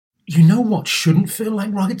You know what shouldn't feel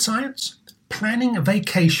like rocket science? Planning a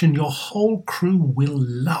vacation your whole crew will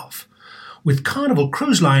love. With Carnival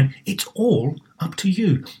Cruise Line, it's all up to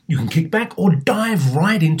you. You can kick back or dive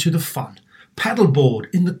right into the fun. Paddleboard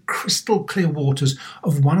in the crystal clear waters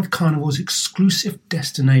of one of Carnival's exclusive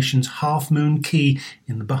destinations, Half Moon Cay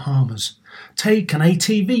in the Bahamas. Take an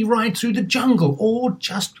ATV ride through the jungle or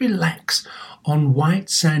just relax on white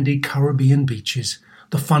sandy Caribbean beaches.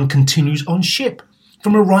 The fun continues on ship,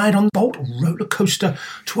 from a ride on Bolt roller coaster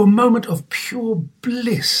to a moment of pure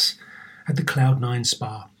bliss at the Cloud9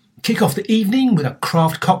 Spa. Kick off the evening with a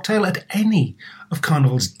craft cocktail at any of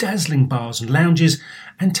Carnival's dazzling bars and lounges,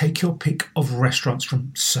 and take your pick of restaurants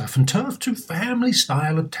from surf and turf to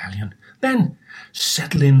family-style Italian. Then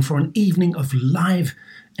settle in for an evening of live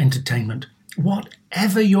entertainment.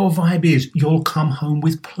 Whatever your vibe is, you'll come home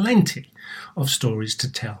with plenty of stories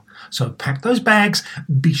to tell. So pack those bags,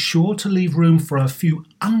 be sure to leave room for a few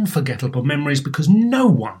unforgettable memories, because no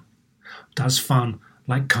one does fun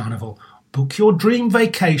like Carnival. Book your dream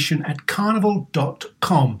vacation at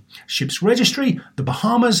carnival.com. Ships registry, the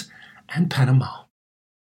Bahamas and Panama.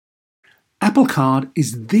 Apple Card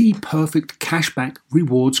is the perfect cashback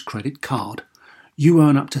rewards credit card. You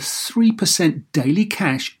earn up to 3% daily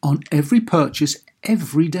cash on every purchase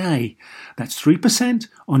every day. That's 3%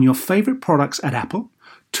 on your favorite products at Apple,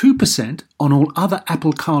 2% on all other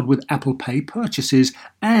Apple Card with Apple Pay purchases,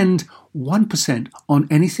 and 1% on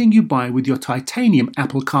anything you buy with your titanium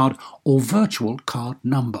Apple Card or virtual card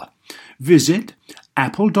number. Visit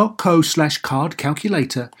apple.co/card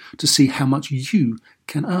calculator to see how much you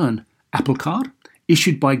can earn. Apple Card,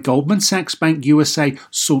 issued by Goldman Sachs Bank USA,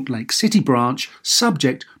 Salt Lake City branch,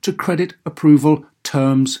 subject to credit approval.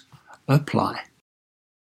 Terms apply.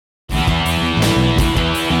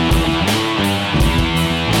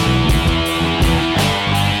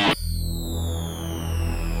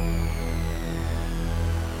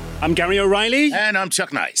 I'm Gary O'Reilly. And I'm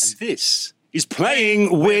Chuck Nice. And this is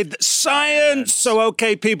Playing with Science. So,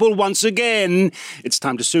 okay, people, once again, it's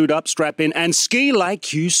time to suit up, strap in, and ski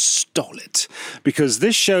like you stole it. Because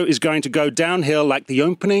this show is going to go downhill like the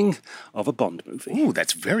opening of a Bond movie. Ooh,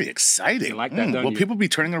 that's very exciting. You like that, don't Will you? people be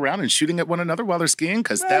turning around and shooting at one another while they're skiing?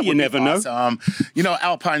 Because that you would never be know. awesome. You know,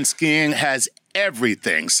 alpine skiing has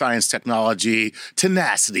everything: science, technology,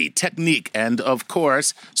 tenacity, technique, and, of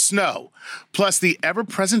course, snow. Plus the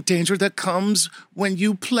ever-present danger that comes when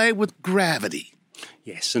you play with gravity.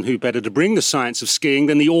 Yes, and who better to bring the science of skiing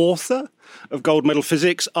than the author of Gold Medal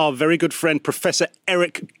Physics, our very good friend, Professor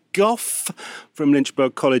Eric Goff from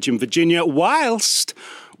Lynchburg College in Virginia, whilst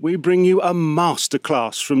we bring you a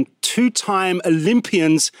masterclass from two-time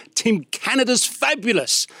Olympians, Team Canada's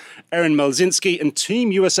fabulous Erin Melzinski and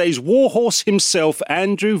Team USA's warhorse himself,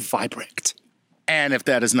 Andrew Weibrecht. And if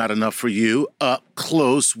that is not enough for you, up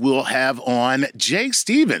close we'll have on Jay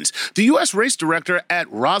Stevens, the U.S. race director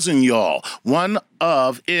at Rossignol, one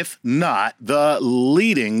of, if not, the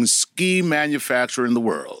leading ski manufacturer in the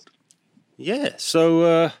world. Yeah,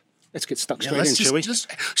 so let's get stuck straight in,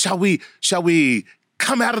 shall we? Shall we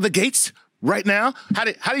come out of the gates right now?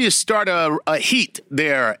 How do you start a heat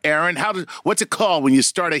there, Erin? What's it called when you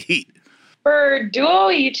start a heat? For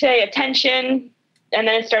dual, you say attention, and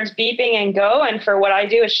then it starts beeping and go. And for what I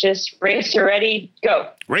do, it's just race, ready, go.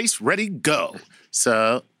 Race, ready, go.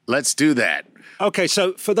 So let's do that. Okay,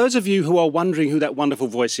 so for those of you who are wondering who that wonderful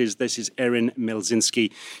voice is, this is Erin Melzinski.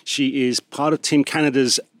 She is part of Team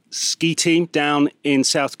Canada's ski team down in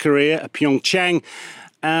South Korea, at Pyeongchang.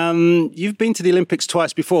 You've been to the Olympics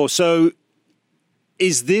twice before, so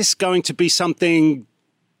is this going to be something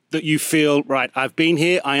that you feel, right, I've been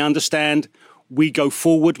here, I understand, we go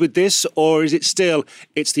forward with this, or is it still,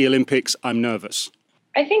 it's the Olympics, I'm nervous?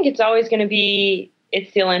 I think it's always going to be,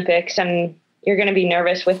 it's the Olympics, and you're going to be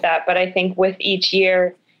nervous with that. But I think with each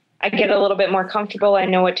year, I get a little bit more comfortable. I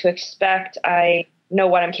know what to expect. I know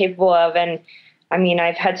what I'm capable of. And I mean,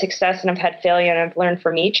 I've had success and I've had failure, and I've learned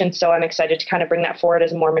from each. And so I'm excited to kind of bring that forward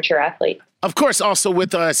as a more mature athlete. Of course, also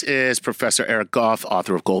with us is Professor Eric Goff,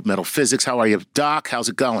 author of Gold Medal Physics. How are you, Doc? How's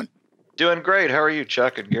it going? Doing great. How are you,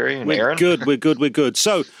 Chuck and Gary and We're Erin? good, we're good.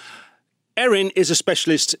 So, Erin is a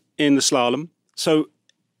specialist in the slalom. So,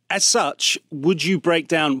 as such, would you break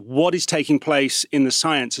down what is taking place in the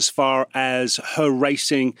science as far as her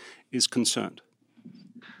racing is concerned?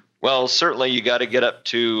 Well, certainly you got to get up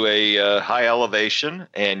to a high elevation,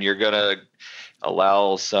 and you're going to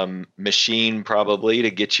allow some machine probably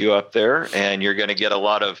to get you up there, and you're going to get a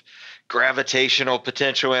lot of gravitational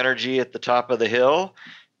potential energy at the top of the hill.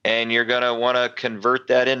 And you're going to want to convert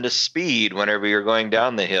that into speed whenever you're going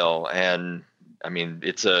down the hill. And I mean,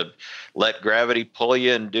 it's let gravity pull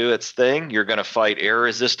you and do its thing. You're going to fight air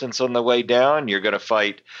resistance on the way down. You're going to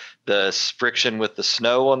fight the friction with the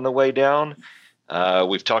snow on the way down.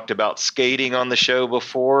 We've talked about skating on the show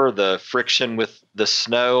before. The friction with the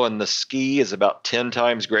snow and the ski is about 10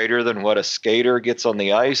 times greater than what a skater gets on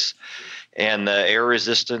the ice. And the air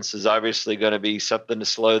resistance is obviously going to be something to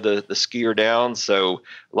slow the skier down. So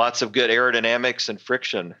lots of good aerodynamics and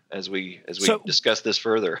friction as we discuss this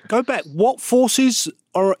further. Go back. What forces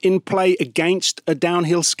are in play against a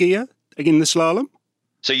downhill skier in the slalom?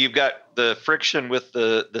 So you've got the friction with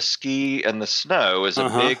the ski and the snow is a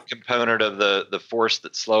big component of the force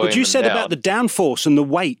that's slowing them down. But you said about the downforce and the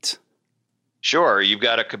weight. Sure. You've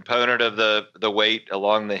got a component of the weight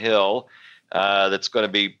along the hill that's going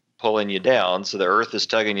to be pulling you down. So the earth is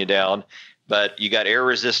tugging you down. But you got air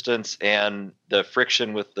resistance and the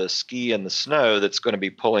friction with the ski and the snow that's going to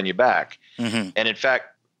be pulling you back. Mm-hmm. And in fact,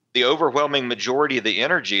 the overwhelming majority of the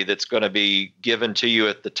energy that's going to be given to you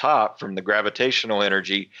at the top from the gravitational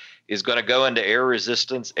energy is going to go into air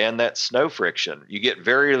resistance and that snow friction. You get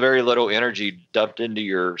very, very little energy dumped into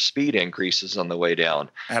your speed increases on the way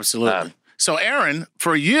down. Absolutely. So, Aaron,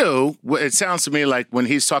 for you, it sounds to me like when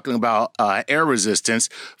he's talking about air resistance,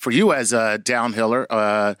 for you as a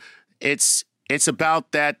downhiller, it's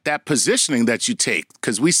about that positioning that you take,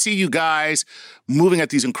 because we see you guys moving at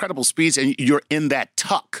these incredible speeds and you're in that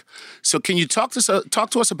tuck. So can you talk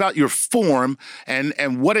to us about your form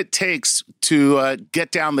and what it takes to get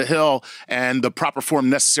down the hill and the proper form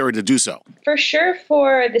necessary to do so? For sure,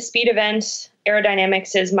 for the speed events,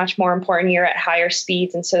 aerodynamics is much more important. You're at higher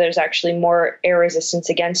speeds, and so there's actually more air resistance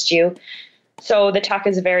against you. So the tuck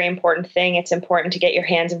is a very important thing. It's important to get your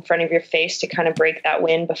hands in front of your face to kind of break that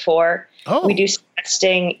wind before. We do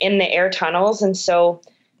testing in the air tunnels, and so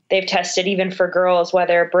they've tested even for girls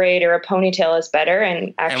whether a braid or a ponytail is better,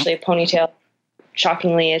 and actually a ponytail,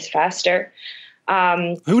 shockingly, is faster.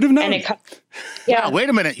 Who would have known? Wow, wait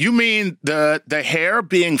a minute. You mean the hair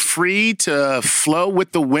being free to flow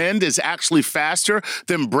with the wind is actually faster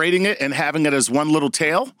than braiding it and having it as one little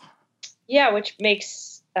tail? Yeah, which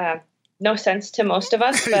makes no sense to most of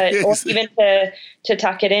us, but or even to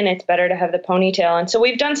tuck it in, it's better to have the ponytail. And so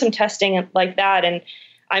we've done some testing like that. And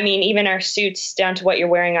I mean, even our suits, down to what you're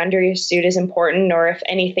wearing under your suit, is important, or if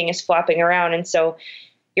anything is flopping around. And so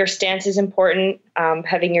your stance is important,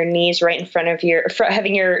 having your knees right in front of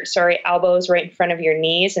elbows right in front of your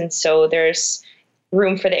knees. And so there's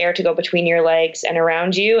room for the air to go between your legs and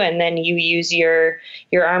around you. And then you use your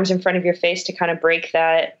arms in front of your face to kind of break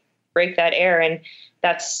that air. And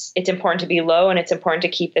it's important to be low, and it's important to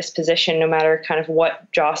keep this position no matter kind of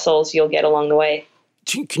what jostles you'll get along the way.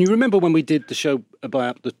 Can you remember when we did the show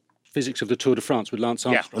about the physics of the Tour de France with Lance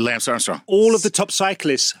Armstrong? Yeah, Lance Armstrong. All of the top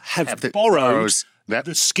cyclists have borrowed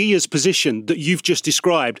the skier's position that you've just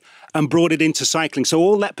described and brought it into cycling. So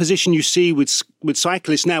all that position you see with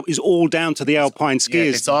cyclists now is all down to the Alpine skiers.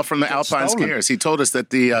 Yeah, it's all from the Alpine skiers. He told us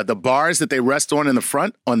that the bars that they rest on in the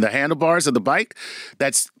front, on the handlebars of the bike,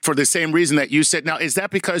 that's for the same reason that you said. Now, is that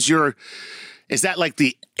because is that like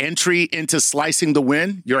the entry into slicing the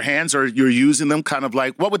wind? Your hands you're using them kind of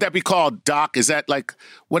like, what would that be called, Doc? Is that like,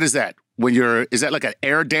 what is that? Is that like an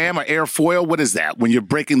air dam or air foil? What is that when you're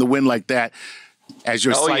breaking the wind like that as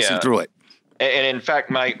you're slicing through it? And in fact,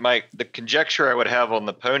 the conjecture I would have on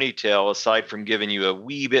the ponytail, aside from giving you a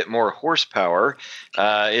wee bit more horsepower,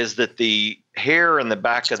 is that the hair in the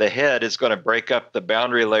back of the head is going to break up the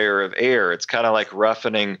boundary layer of air. It's kind of like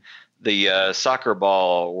roughening the soccer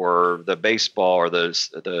ball or the baseball or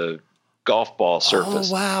the golf ball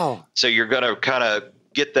surface. Oh, wow. So you're going to kind of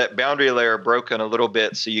get that boundary layer broken a little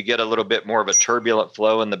bit, so you get a little bit more of a turbulent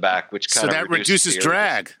flow in the back, which kind of reduces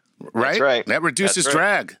drag. Right? That's right. That reduces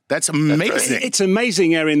drag. That's amazing. That's right. It's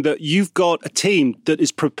amazing, Erin, that you've got a team that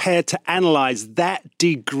is prepared to analyze that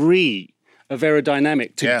degree of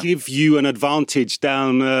aerodynamic to give you an advantage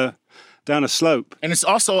down a slope. And it's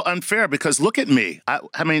also unfair because look at me.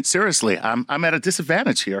 I mean, seriously, I'm at a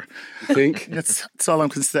disadvantage here. You think? That's all I'm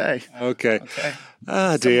going to say. Okay.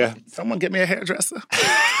 Ah, dear. Someone get me a hairdresser.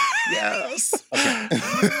 Yes.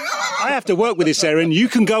 Okay. I have to work with this, Erin. You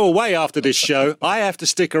can go away after this show. I have to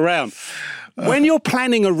stick around. When you're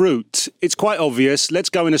planning a route, it's quite obvious. Let's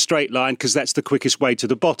go in a straight line because that's the quickest way to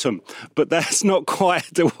the bottom. But that's not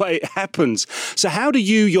quite the way it happens. So how do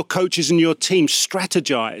you, your coaches and your team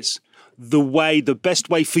strategize the best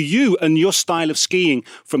way for you and your style of skiing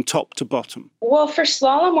from top to bottom? Well, for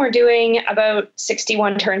slalom, we're doing about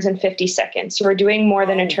 61 turns in 50 seconds. So we're doing more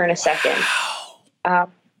than a turn a second.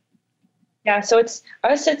 So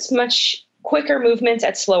it's much quicker movements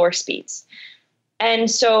at slower speeds.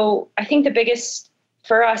 And so I think the biggest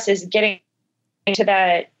for us is getting to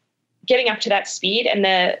that, getting up to that speed. And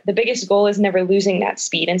the biggest goal is never losing that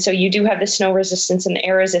speed. And so you do have the snow resistance and the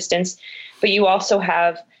air resistance, but you also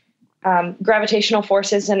have gravitational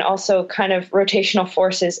forces and also kind of rotational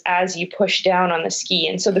forces as you push down on the ski.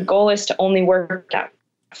 And so the goal is to only work that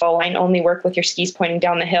fall line, only work with your skis pointing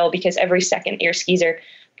down the hill, because every second your skis are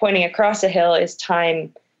pointing across a hill is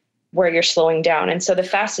time where you're slowing down. And so the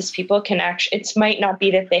fastest people can actually, it might not be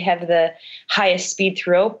that they have the highest speed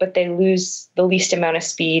throughout, but they lose the least amount of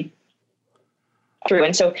speed through.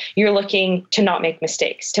 And so you're looking to not make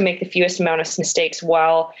mistakes, to make the fewest amount of mistakes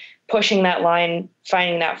while pushing that line,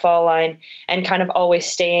 finding that fall line, and kind of always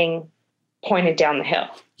staying pointed down the hill.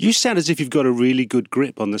 You sound as if you've got a really good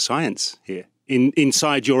grip on the science here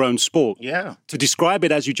inside your own sport. Yeah. To describe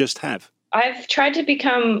it as you just have. I've tried to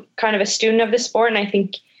become kind of a student of the sport, and I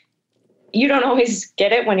think you don't always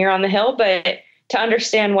get it when you're on the hill, but to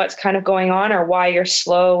understand what's kind of going on or why you're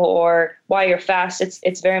slow or why you're fast,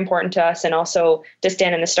 it's very important to us, and also to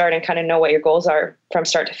stand in the start and kind of know what your goals are from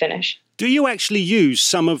start to finish. Do you actually use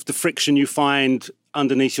some of the friction you find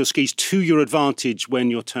underneath your skis to your advantage when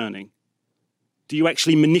you're turning? Do you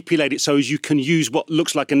actually manipulate it so as you can use what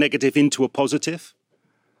looks like a negative into a positive?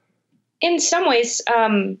 In some ways,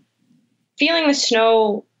 feeling the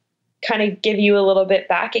snow kind of give you a little bit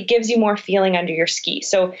back. It gives you more feeling under your ski.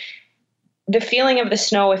 So the feeling of the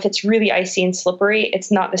snow, if it's really icy and slippery,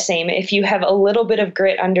 it's not the same. If you have a little bit of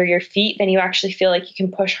grit under your feet, then you actually feel like you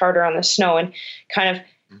can push harder on the snow and kind of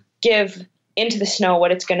give into the snow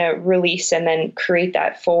what it's going to release and then create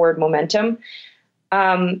that forward momentum.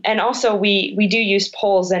 And also we do use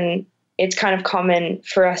poles, and it's kind of common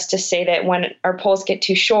for us to say that when our poles get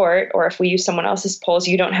too short, or if we use someone else's poles,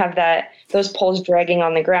 you don't have those poles dragging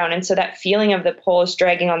on the ground. And so that feeling of the poles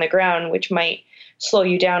dragging on the ground, which might slow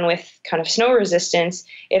you down with kind of snow resistance,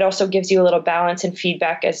 it also gives you a little balance and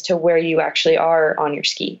feedback as to where you actually are on your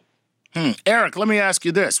ski. Eric, let me ask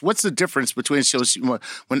you this. What's the difference between,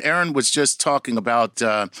 when Erin was just talking about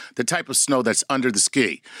the type of snow that's under the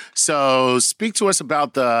ski? So speak to us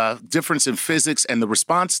about the difference in physics and the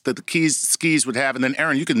response that the skis would have. And then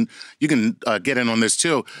Erin, you can get in on this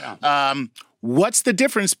too. Yeah. What's the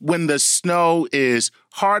difference when the snow is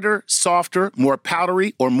harder, softer, more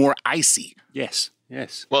powdery, or more icy? Yes.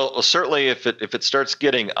 Well, certainly if it starts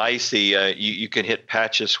getting icy, you can hit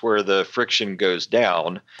patches where the friction goes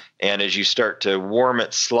down. And as you start to warm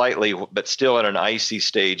it slightly, but still at an icy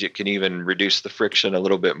stage, it can even reduce the friction a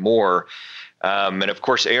little bit more. And of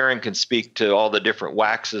course, Erin can speak to all the different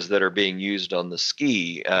waxes that are being used on the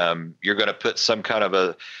ski. You're going to put some kind of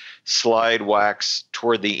a slide wax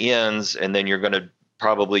toward the ends, and then you're going to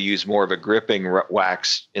probably use more of a gripping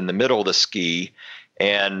wax in the middle of the ski.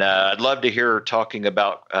 And I'd love to hear her talking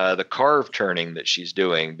about the carve turning that she's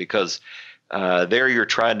doing, because there you're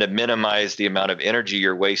trying to minimize the amount of energy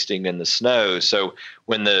you're wasting in the snow. So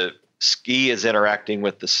when the ski is interacting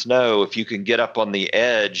with the snow, if you can get up on the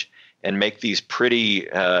edge and make these pretty,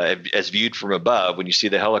 as viewed from above, when you see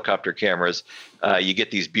the helicopter cameras, you get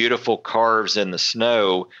these beautiful carves in the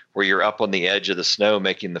snow where you're up on the edge of the snow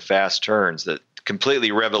making the fast turns that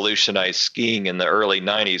completely revolutionized skiing in the early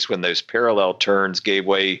 90s, when those parallel turns gave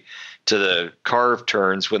way to the carved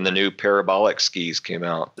turns when the new parabolic skis came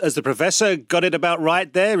out. As the professor got it about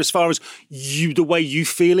right there, as far as the way you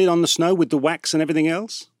feel it on the snow with the wax and everything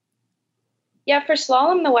else? Yeah, for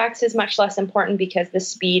slalom, the wax is much less important because the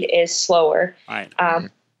speed is slower. Right.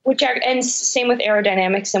 And same with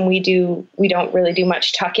aerodynamics, and we don't really do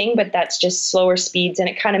much tucking, but that's just slower speeds, and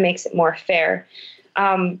it kind of makes it more fair.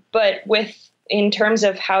 But in terms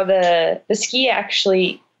of how the ski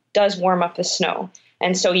actually does warm up the snow.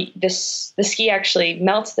 And so the ski actually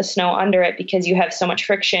melts the snow under it because you have so much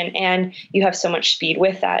friction and you have so much speed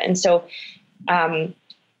with that. And so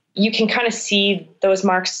you can kind of see those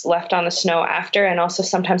marks left on the snow after, and also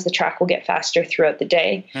sometimes the track will get faster throughout the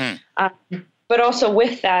day. But also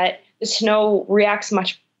with that, the snow reacts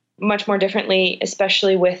much, much more differently,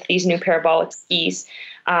 especially with these new parabolic skis.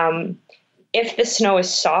 If the snow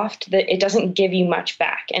is soft, it doesn't give you much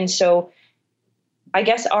back. And so I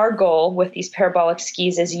guess our goal with these parabolic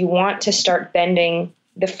skis is you want to start bending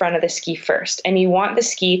the front of the ski first. And you want the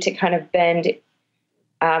ski to kind of bend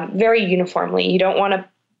very uniformly. You don't want to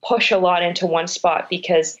push a lot into one spot,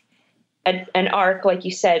 because an arc, like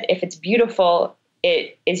you said, if it's beautiful,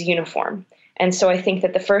 it is uniform. And so I think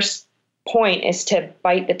that the first point is to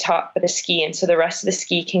bite the top of the ski, and so the rest of the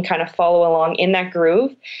ski can kind of follow along in that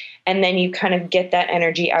groove. And then you kind of get that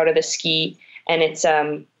energy out of the ski, and it's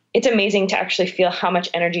amazing to actually feel how much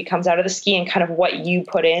energy comes out of the ski, and kind of what you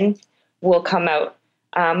put in will come out.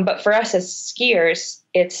 But for us as skiers,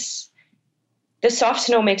 the soft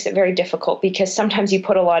snow makes it very difficult because sometimes you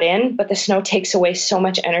put a lot in, but the snow takes away so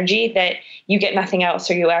much energy that you get nothing else,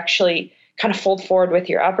 or you actually kind of fold forward with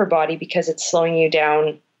your upper body because it's slowing you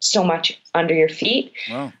down so much under your feet.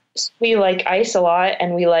 Wow. So we like ice a lot,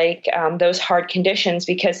 and we like those hard conditions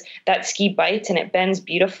because that ski bites and it bends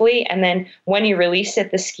beautifully. And then when you release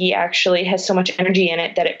it, the ski actually has so much energy in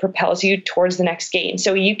it that it propels you towards the next gate. And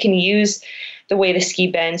so you can use the way the ski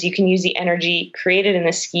bends, you can use the energy created in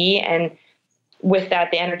the ski, and with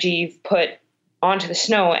that, the energy you've put onto the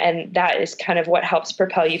snow, and that is kind of what helps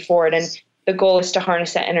propel you forward. And the goal is to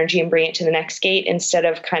harness that energy and bring it to the next gate instead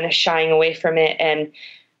of kind of shying away from it and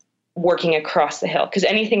working across the hill, because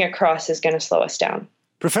anything across is going to slow us down.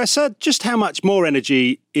 Professor, just how much more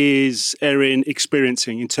energy is Erin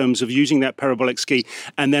experiencing in terms of using that parabolic ski?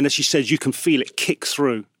 And then, as she says, you can feel it kick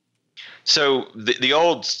through. So the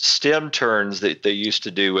old stem turns that they used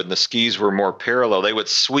to do when the skis were more parallel, they would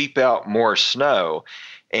sweep out more snow.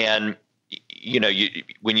 And,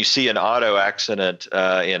 when you see an auto accident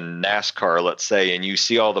in NASCAR, let's say, and you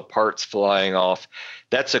see all the parts flying off,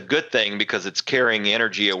 that's a good thing because it's carrying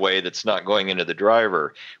energy away that's not going into the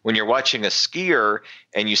driver. When you're watching a skier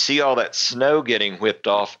and you see all that snow getting whipped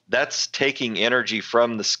off, that's taking energy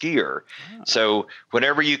from the skier. So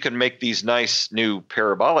whenever you can make these nice new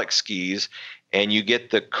parabolic skis and you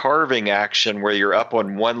get the carving action where you're up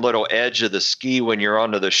on one little edge of the ski when you're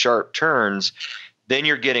onto the sharp turns, then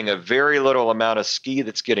you're getting a very little amount of ski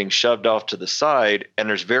that's getting shoved off to the side, and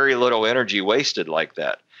there's very little energy wasted like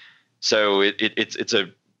that. So it's a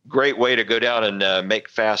great way to go down and make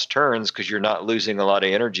fast turns because you're not losing a lot of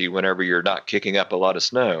energy whenever you're not kicking up a lot of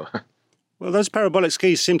snow. Well, those parabolic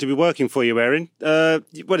skis seem to be working for you, Erin.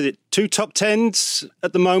 What is it, 2 top 10s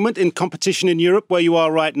at the moment in competition in Europe where you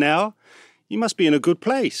are right now? You must be in a good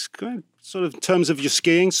place, sort of in terms of your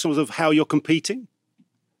skiing, sort of how you're competing.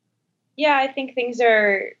 Yeah, I think things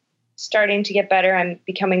are starting to get better. I'm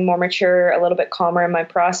becoming more mature, a little bit calmer in my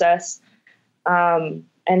process.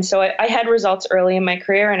 And so I had results early in my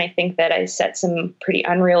career, and I think that I set some pretty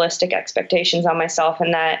unrealistic expectations on myself,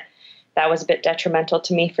 and that was a bit detrimental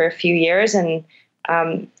to me for a few years. And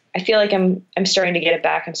I feel like I'm starting to get it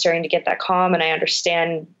back. I'm starting to get that calm, and I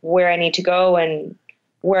understand where I need to go and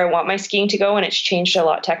where I want my skiing to go, and it's changed a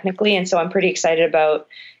lot technically. And so I'm pretty excited about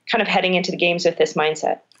kind of heading into the games with this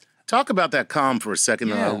mindset. Talk about that calm for a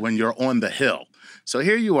second when you're on the hill. So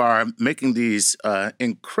here you are making these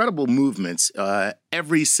incredible movements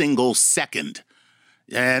every single second.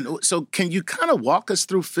 And so can you kind of walk us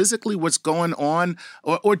through physically what's going on?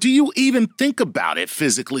 Or do you even think about it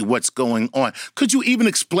physically, what's going on? Could you even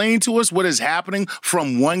explain to us what is happening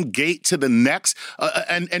from one gate to the next?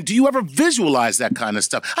 And do you ever visualize that kind of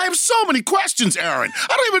stuff? I have so many questions, Erin.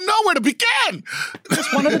 I don't even know where to begin.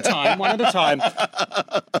 Just one at a time.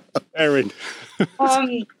 Erin.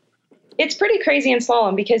 It's pretty crazy in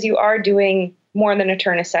slalom because you are doing more than a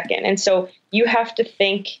turn a second. And so you have to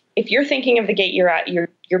think, if you're thinking of the gate you're at, you're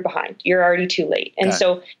behind. You're already too late. And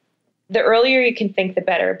so the earlier you can think, the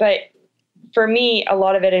better. But for me, a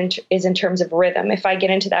lot of it is in terms of rhythm. If I get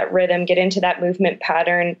into that rhythm, get into that movement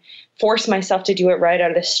pattern, force myself to do it right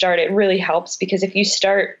out of the start, it really helps, because if you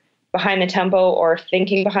start behind the tempo or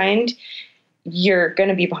thinking behind, you're going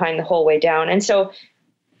to be behind the whole way down. And so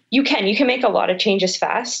you can make a lot of changes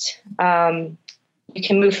fast. You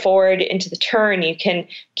can move forward into the turn. You can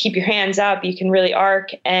keep your hands up. You can really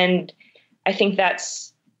arc. And I think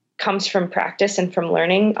that's comes from practice and from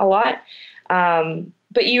learning a lot.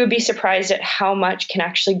 But you would be surprised at how much can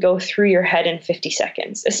actually go through your head in 50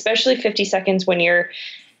 seconds, especially 50 seconds when you're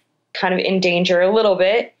kind of in danger a little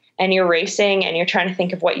bit and you're racing and you're trying to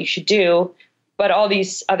think of what you should do, but all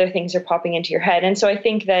these other things are popping into your head. And so I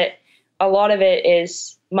think that a lot of it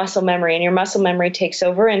is muscle memory, and your muscle memory takes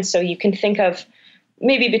over. And so you can think of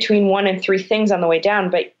maybe between 1 and 3 things on the way down,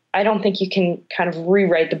 but I don't think you can kind of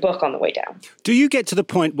rewrite the book on the way down. Do you get to the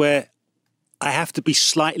point where I have to be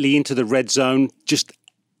slightly into the red zone, just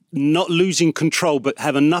not losing control, but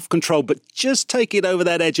have enough control, but just take it over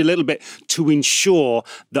that edge a little bit to ensure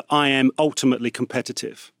that I am ultimately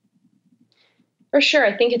competitive? For sure.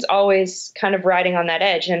 I think it's always kind of riding on that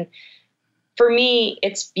edge. And for me,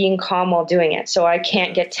 it's being calm while doing it. So I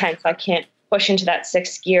can't get tense. I can't push into that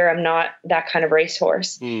 6th gear. I'm not that kind of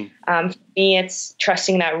racehorse. For me, it's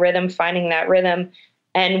trusting that rhythm, finding that rhythm,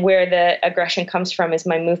 and where the aggression comes from is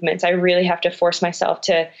my movements. I really have to force myself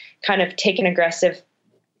to kind of take an aggressive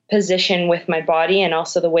position with my body and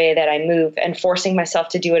also the way that I move, and forcing myself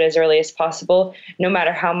to do it as early as possible, no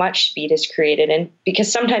matter how much speed is created. And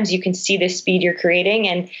because sometimes you can see the speed you're creating,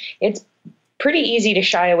 and it's pretty easy to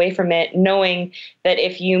shy away from it, knowing that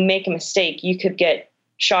if you make a mistake, you could get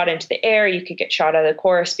shot into the air. You could get shot out of the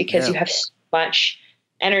course because you have so much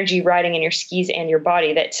energy riding in your skis and your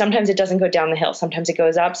body that sometimes it doesn't go down the hill. Sometimes it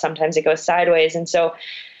goes up, sometimes it goes sideways. And so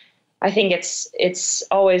I think it's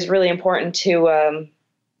always really important to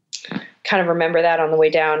kind of remember that on the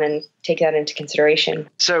way down and take that into consideration.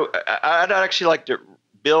 So I'd actually like to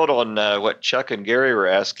build on what Chuck and Gary were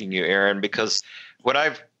asking you, Erin, because when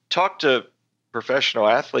I've talked to professional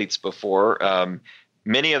athletes before,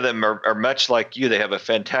 many of them are much like you. They have a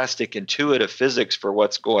fantastic intuitive physics for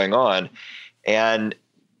what's going on. And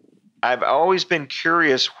I've always been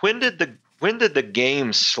curious, when did the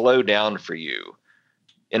game slow down for you?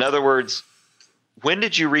 In other words, when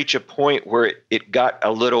did you reach a point where it got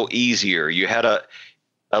a little easier? You had a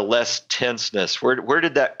less tenseness. Where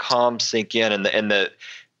did that calm sink in, and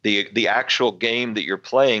the actual game that you're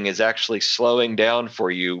playing is actually slowing down for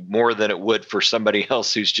you more than it would for somebody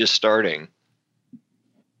else who's just starting?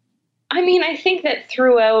 I mean, I think that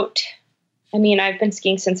throughout, I've been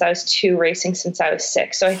skiing since I was 2, racing since I was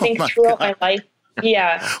 6. So I think throughout my life,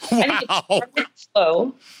 wow. I think it started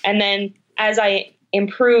slow. And then as I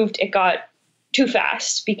improved, it got too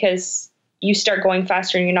fast because you start going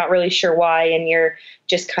faster and you're not really sure why, and you're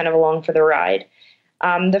just kind of along for the ride.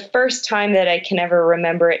 The first time that I can ever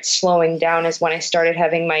remember it slowing down is when I started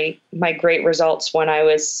having my great results when I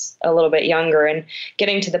was a little bit younger, and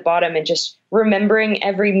getting to the bottom and just remembering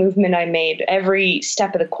every movement I made, every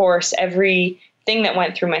step of the course, everything that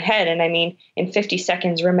went through my head. And in 50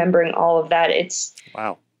 seconds, remembering all of that, it's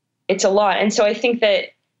a lot. And so I think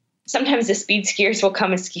that sometimes the speed skiers will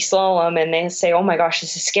come and ski slalom and they say, oh my gosh,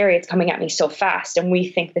 this is scary. It's coming at me so fast. And we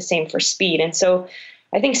think the same for speed. And so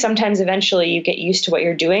I think sometimes eventually you get used to what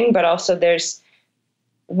you're doing, but also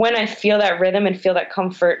when I feel that rhythm and feel that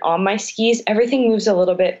comfort on my skis, everything moves a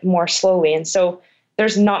little bit more slowly. And so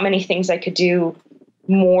there's not many things I could do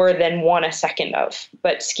more than 1 a second of.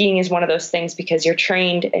 But skiing is one of those things because you're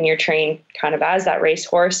trained kind of as that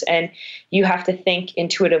racehorse, and you have to think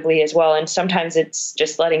intuitively as well. And sometimes it's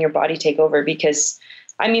just letting your body take over because,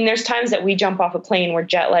 there's times that we jump off a plane, we're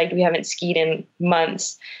jet lagged, we haven't skied in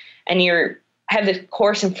months, and have the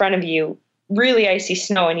course in front of you, really icy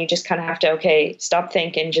snow, and you just kind of have to, stop,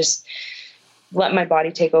 think, and just let my body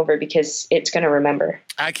take over because it's going to remember.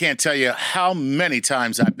 I can't tell you how many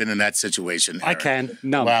times I've been in that situation, Erin. I can.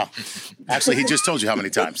 No. Wow. Actually, he just told you how many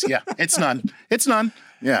times. Yeah, it's none. It's none.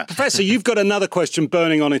 Yeah. Professor, you've got another question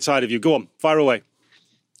burning on inside of you. Go on, fire away.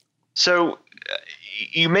 So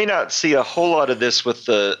you may not see a whole lot of this with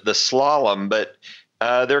the slalom, but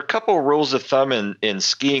there are a couple of rules of thumb in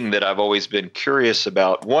skiing that I've always been curious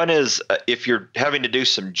about. One is if you're having to do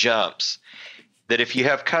some jumps, that if you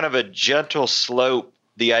have kind of a gentle slope,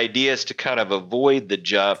 the idea is to kind of avoid the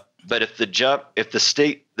jump. But if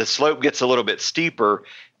the slope gets a little bit steeper,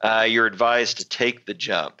 you're advised to take the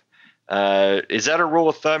jump. Is that a rule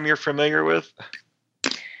of thumb you're familiar with?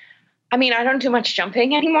 I don't do much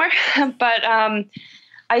jumping anymore, but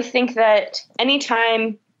I think that any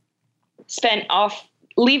time spent off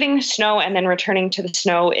leaving the snow and then returning to the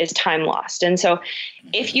snow is time lost. And so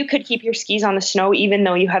if you could keep your skis on the snow, even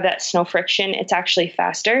though you have that snow friction, it's actually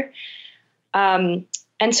faster. And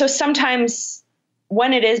so sometimes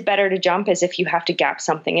when it is better to jump is if you have to gap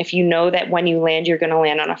something, if you know that when you land, you're going to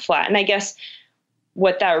land on a flat. And I guess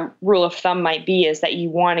what that rule of thumb might be is that you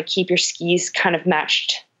want to keep your skis kind of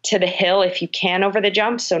matched to the hill if you can over the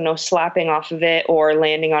jump. So no slapping off of it or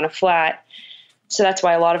landing on a flat. So that's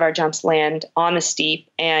why a lot of our jumps land on the steep.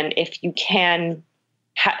 And if you can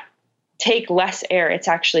take less air, it's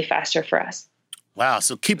actually faster for us. Wow.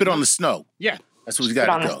 So keep it on the snow. Yeah. That's what you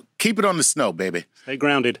got to go. Keep it on the snow, baby. Stay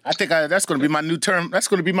grounded. I think that's going to be my new term. That's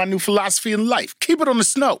going to be my new philosophy in life. Keep it on the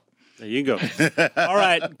snow. There you go. All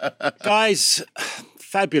right. Guys,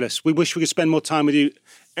 fabulous. We wish we could spend more time with you.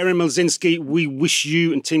 Erin Milzinski, we wish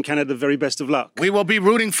you and Team Canada the very best of luck. We will be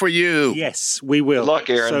rooting for you. Yes, we will. Good luck,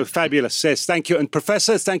 Erin. So fabulous. Yes, thank you. And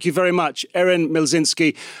Professor, thank you very much. Erin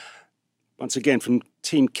Milzinski, once again from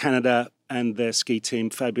Team Canada and their ski team,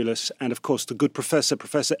 fabulous. And of course, the good Professor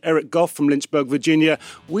Eric Goff from Lynchburg, Virginia.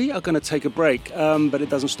 We are going to take a break, but it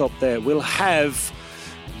doesn't stop there. We'll have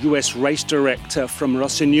U.S. race director from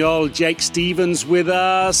Rossignol, Jake Stevens, with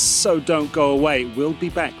us. So don't go away. We'll be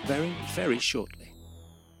back very, very shortly.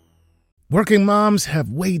 Working moms have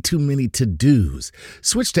way too many to-dos.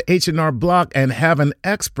 Switch to H&R Block and have an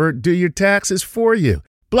expert do your taxes for you.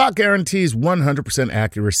 Block guarantees 100%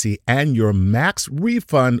 accuracy and your max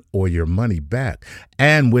refund or your money back.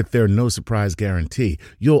 And with their no surprise guarantee,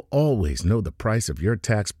 you'll always know the price of your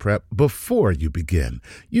tax prep before you begin.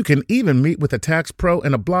 You can even meet with a tax pro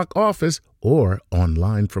in a Block office or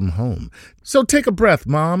online from home. So take a breath,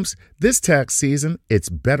 moms. This tax season, it's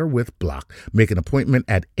better with Block. Make an appointment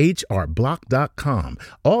at hrblock.com.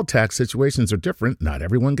 All tax situations are different. Not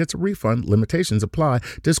everyone gets a refund. Limitations apply.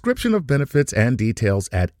 Description of benefits and details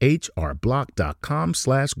at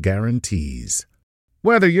hrblock.com/guarantees.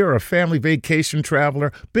 Whether you're a family vacation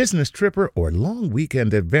traveler, business tripper, or long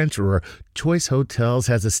weekend adventurer, Choice Hotels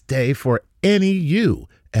has a stay for any you.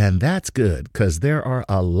 And that's good, because there are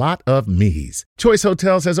a lot of me's. Choice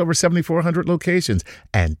Hotels has over 7,400 locations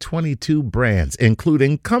and 22 brands,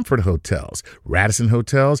 including Comfort Hotels, Radisson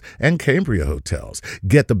Hotels, and Cambria Hotels.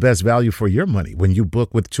 Get the best value for your money when you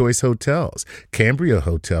book with Choice Hotels. Cambria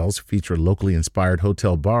Hotels feature locally inspired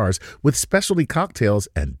hotel bars with specialty cocktails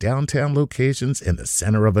and downtown locations in the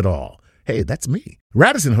center of it all. Hey, that's me.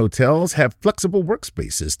 Radisson Hotels have flexible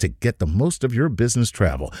workspaces to get the most of your business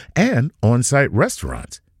travel and on-site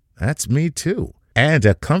restaurants. That's me too. And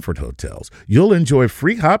at Comfort Hotels, you'll enjoy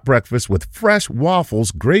free hot breakfast with fresh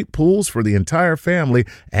waffles, great pools for the entire family,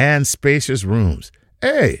 and spacious rooms.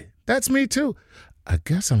 Hey, that's me too. I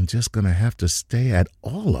guess I'm just going to have to stay at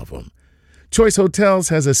all of them. Choice Hotels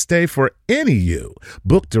has a stay for any you.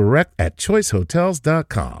 Book direct at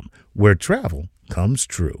choicehotels.com, where travel comes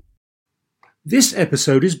true. This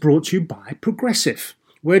episode is brought to you by Progressive,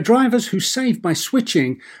 where drivers who save by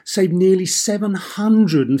switching save nearly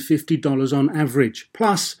 $750 on average.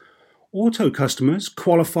 Plus, auto customers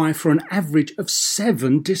qualify for an average of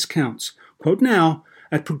 7 discounts. Quote now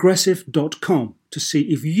at progressive.com to see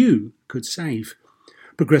if you could save.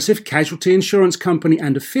 Progressive Casualty Insurance Company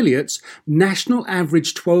and affiliates, national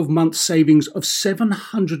average 12-month savings of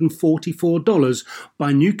 $744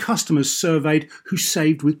 by new customers surveyed who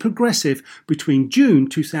saved with Progressive between June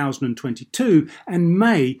 2022 and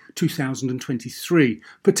May 2023.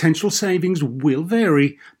 Potential savings will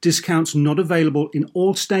vary. Discounts not available in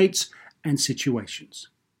all states and situations.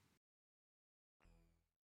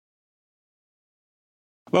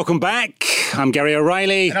 Welcome back. I'm Gary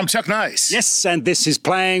O'Reilly. And I'm Chuck Nice. Yes, and this is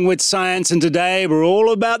Playing with Science, and today we're all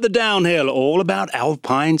about the downhill, all about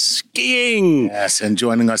alpine skiing. Yes, and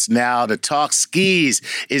joining us now to talk skis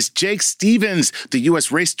is Jake Stevens, the U.S.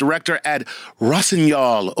 race director at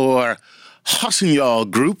Rossignol or Rossignol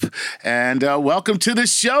Group. And welcome to the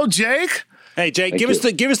show, Jake. Hey, Jake, give us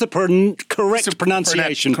the correct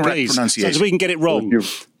pronunciation, please, so we can get it wrong.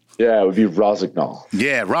 Yeah, it would be Rossignol.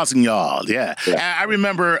 Yeah, Rossignol. Yeah. I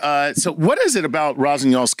remember. So, what is it about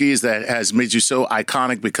Rossignol skis that has made you so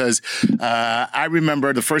iconic? Because I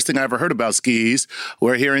remember the first thing I ever heard about skis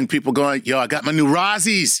were hearing people going, "Yo, I got my new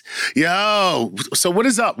Rossies." Yo. So, what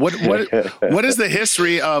is up? What is the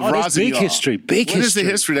history of Rossignol? Big history. What is the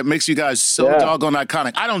history that makes you guys so doggone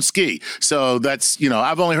iconic? I don't ski, so that's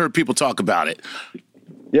I've only heard people talk about it.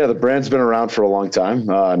 Yeah, the brand's been around for a long time.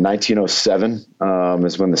 1907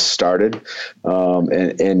 is when this started. And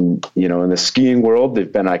in the skiing world, they've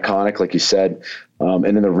been iconic, like you said. And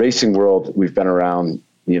in the racing world, we've been around,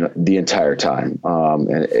 the entire time.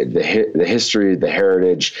 And the history, the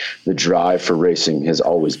heritage, the drive for racing has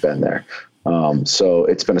always been there. So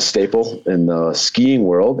it's been a staple in the skiing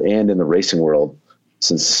world and in the racing world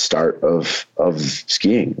since the start of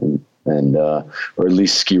skiing. And or at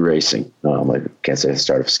least ski racing. I can't say the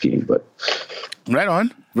start of skiing, but right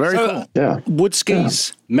on. Very cool. Yeah. Wood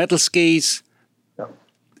skis, metal skis,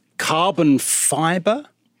 carbon fiber.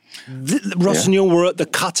 Rossignol were at the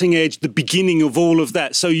cutting edge, the beginning of all of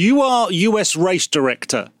that. So you are US race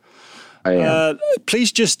director. I am.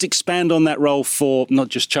 Please just expand on that role for not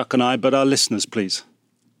just Chuck and I, but our listeners, please.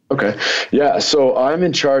 Okay. Yeah. So I'm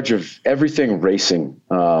in charge of everything racing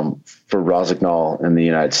for Rossignol in the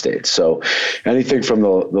United States. So anything from the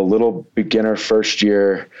little beginner first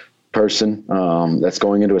year person that's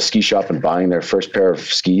going into a ski shop and buying their first pair of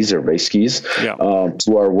skis or race skis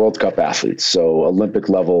to our World Cup athletes. So Olympic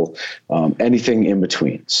level, anything in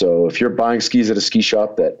between. So if you're buying skis at a ski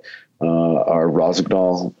shop that are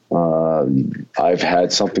Rossignol, I've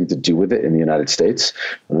had something to do with it in the United States.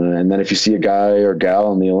 And then if you see a guy or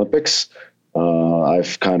gal in the Olympics,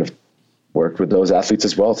 I've kind of worked with those athletes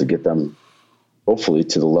as well to get them hopefully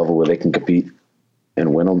to the level where they can compete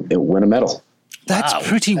and win a medal. That's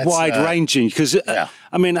pretty wide-ranging because,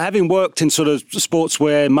 having worked in sort of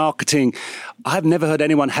sportswear marketing, I've never heard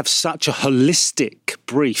anyone have such a holistic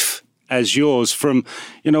brief as yours from,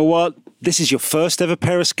 this is your first ever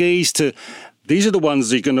pair of skis to these are the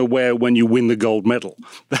ones you're going to wear when you win the gold medal.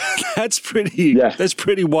 That's pretty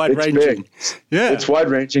wide ranging. Yeah. It's wide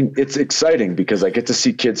ranging. It's exciting because I get to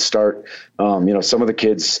see kids start, some of the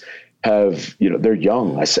kids have, they're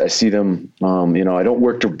young. I see them, I don't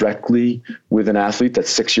work directly with an athlete that's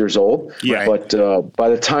 6 years old, but by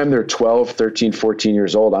the time they're 12, 13, 14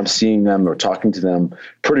 years old, I'm seeing them or talking to them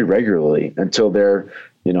pretty regularly until they're,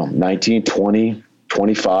 19, 20,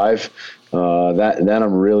 25. Then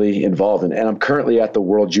I'm really involved and I'm currently at the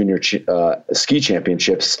World Junior Ski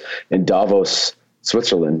Championships in Davos,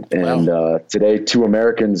 Switzerland. And today, 2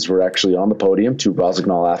 Americans were actually on the podium, 2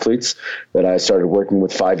 Rossignol athletes that I started working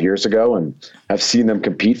with 5 years ago and have seen them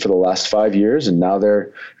compete for the last 5 years. And now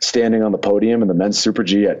they're standing on the podium in the men's Super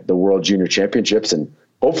G at the World Junior Championships. And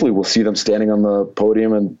hopefully we'll see them standing on the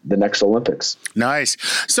podium in the next Olympics. Nice.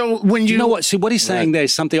 So when you know what? See, what he's saying there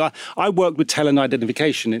is something. I work with talent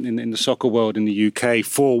identification in the soccer world in the UK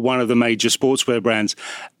for one of the major sportswear brands.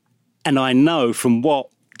 And I know from what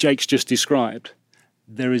Jake's just described,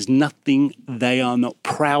 there is nothing they are not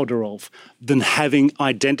prouder of than having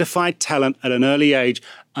identified talent at an early age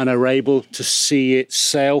and are able to see it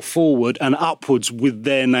sail forward and upwards with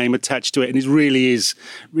their name attached to it. And it really is,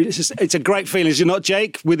 it's a great feeling, is it not,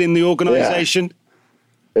 Jake, within the organisation? Yeah.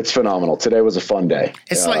 It's phenomenal. Today was a fun day.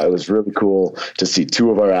 It was really cool to see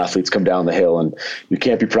 2 of our athletes come down the hill, and you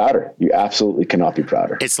can't be prouder. You absolutely cannot be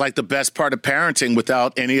prouder. It's like the best part of parenting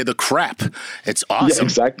without any of the crap. It's awesome. Yeah,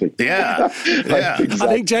 exactly. Yeah. Yeah.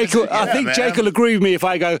 Exactly. I think Jake will agree with me if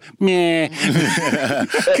I go, meh.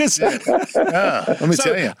 Because let me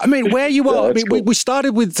tell you. I mean, where you are, cool. we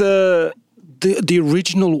started with the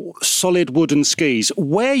original solid wooden skis.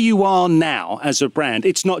 Where you are now as a brand,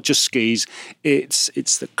 it's not just skis. It's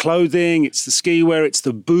the clothing, it's the ski wear, it's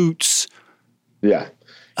the boots. Yeah.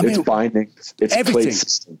 It's bindings, it's everything. plate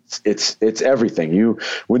systems, it's everything.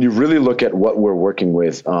 When you really look at what we're working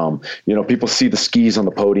with, people see the skis on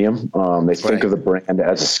the podium. They think of the brand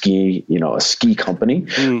as a ski company,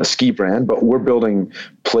 a ski brand, but we're building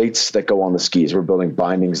plates that go on the skis. We're building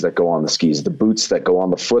bindings that go on the skis, the boots that go on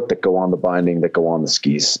the foot, that go on the binding, that go on the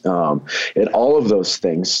skis. And all of those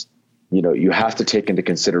things, you have to take into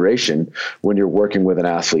consideration when you're working with an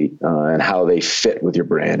athlete and how they fit with your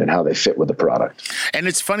brand and how they fit with the product. And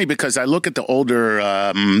it's funny because I look at the older,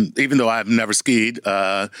 even though I've never skied,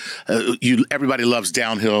 everybody loves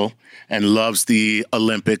downhill and loves the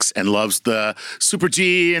Olympics and loves the Super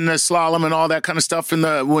G and the slalom and all that kind of stuff.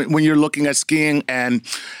 When you're looking at skiing, and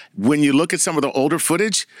when you look at some of the older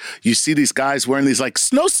footage, you see these guys wearing these like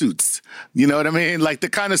snowsuits. You know what I mean? Like the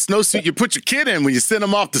kind of snowsuit you put your kid in when you send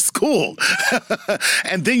them off to school.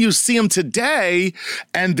 And then you see them today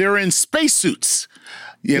and they're in spacesuits.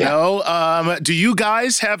 You know, do you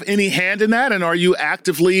guys have any hand in that? And are you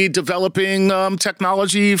actively developing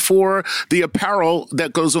technology for the apparel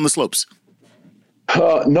that goes on the slopes?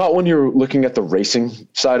 Not when you're looking at the racing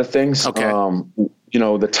side of things. Okay.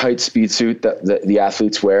 The tight speed suit that the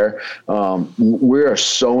athletes wear. We are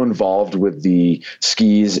so involved with the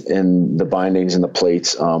skis and the bindings and the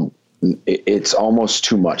plates. It's almost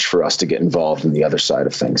too much for us to get involved in the other side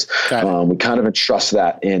of things. We kind of entrust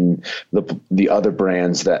that in the other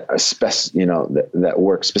brands that are that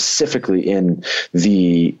work specifically in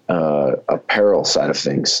the apparel side of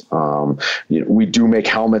things. We do make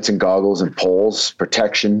helmets and goggles and poles,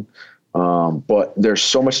 protection. But there's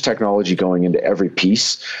so much technology going into every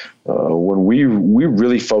piece. When we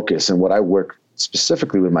really focus, and what I work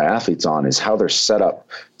specifically with my athletes on is how their setup,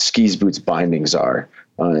 skis, boots, bindings are,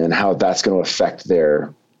 and how that's going to affect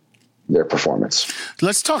their performance.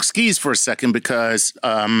 Let's talk skis for a second because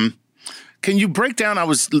can you break down? I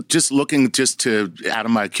was just looking out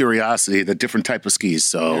of my curiosity, the different type of skis.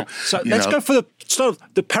 So let's go for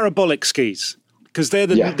the parabolic skis. Because they're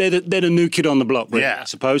the new kid on the block, really, I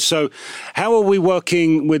suppose. So, how are we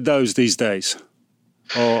working with those these days?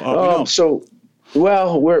 Or are we not? So,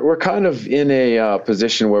 we're kind of in a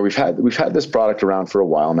position where we've had this product around for a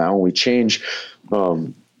while now, and we change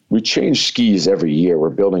skis every year. We're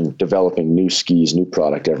developing new skis, new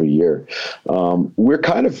product every year. We're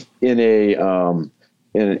kind of in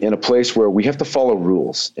a place where we have to follow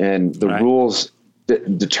rules, and the rules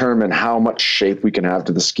determine how much shape we can have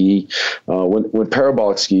to the ski. When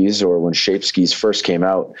parabolic skis or when shape skis first came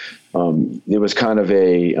out, it was kind of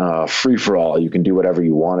a free for all. You can do whatever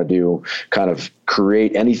you want to do, kind of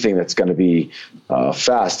create anything that's going to be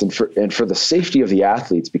fast. And for the safety of the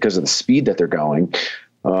athletes, because of the speed that they're going,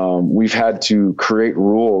 we've had to create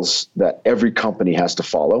rules that every company has to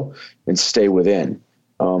follow and stay within.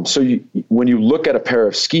 When you look at a pair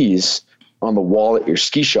of skis on the wall at your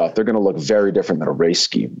ski shop, they're going to look very different than a race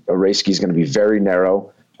ski. A race ski is going to be very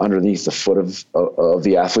narrow. underneath the foot of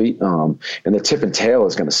the athlete. And the tip and tail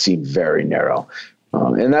is going to seem very narrow.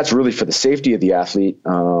 And that's really for the safety of the athlete,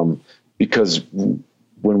 because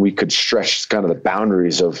when we could stretch kind of the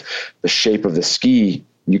boundaries of the shape of the ski,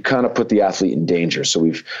 you kind of put the athlete in danger. So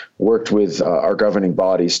we've worked with our governing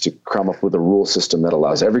bodies to come up with a rule system that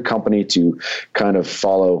allows every company to kind of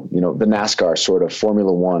follow, the NASCAR sort of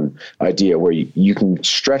Formula One idea, where you can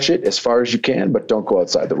stretch it as far as you can, but don't go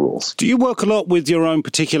outside the rules. Do you work a lot with your own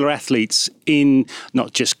particular athletes in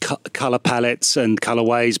not just color palettes and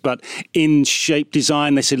colorways, but in shape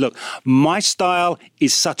design? They said, look, my style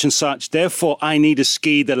is such and such, therefore I need a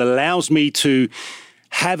ski that allows me to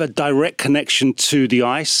have a direct connection to the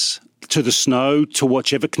ice, to the snow, to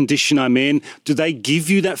whichever condition I'm in. Do they give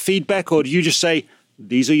you that feedback, or do you just say,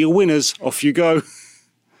 these are your winners, off you go?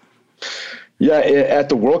 Yeah, at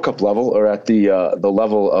the World Cup level, or at the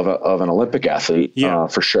level of an Olympic athlete,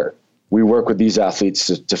 for sure. We work with these athletes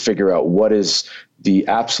to figure out what is the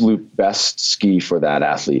absolute best ski for that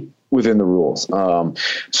athlete within the rules.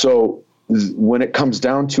 So when it comes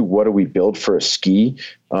down to what do we build for a ski,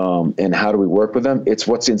 and how do we work with them, it's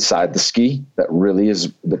what's inside the ski that really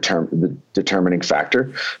is the determining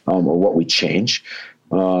factor, or what we change.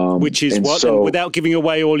 Which is what, and without giving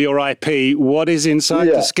away all your IP, what is inside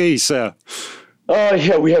the ski, sir?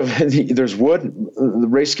 We have, there's wood. The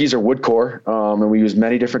race skis are wood core, and we use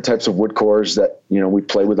many different types of wood cores that, we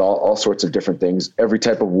play with all sorts of different things. Every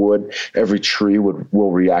type of wood, every tree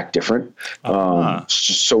will react different.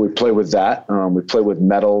 So we play with that. We play with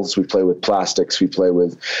metals, we play with plastics, we play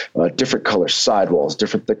with different color sidewalls,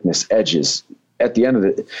 different thickness edges. At the end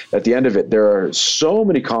of it, there are so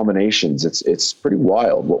many combinations. It's pretty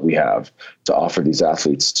wild what we have to offer these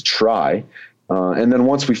athletes to try. And then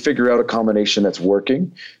once we figure out a combination that's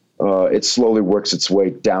working, it slowly works its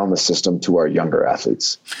way down the system to our younger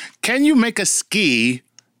athletes. Can you make a ski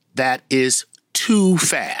that is too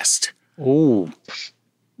fast? Oh,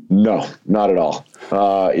 no, not at all.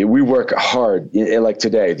 We work hard. Like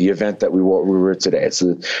today, the event that we were today, it's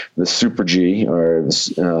the Super G or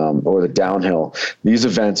the downhill. These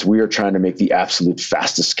events, we are trying to make the absolute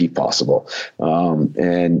fastest ski possible.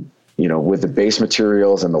 And with the base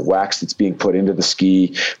materials and the wax that's being put into the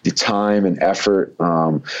ski, the time and effort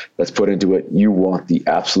that's put into it, you want the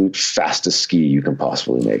absolute fastest ski you can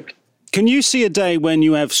possibly make. Can you see a day when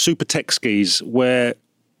you have super tech skis where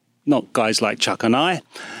not guys like Chuck and I,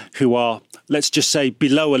 who are, let's just say,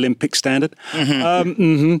 below Olympic standard,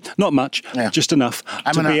 not much, just enough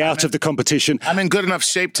to be out of the competition. I'm in good enough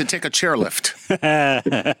shape to take a chairlift.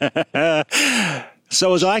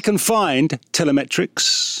 So as I can find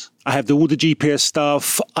telemetrics, I have all the GPS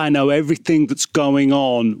stuff. I know everything that's going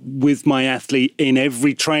on with my athlete in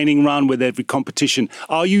every training run, with every competition.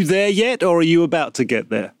 Are you there yet, or are you about to get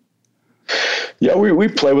there? Yeah, we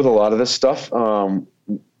play with a lot of this stuff.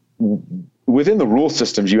 Within the rule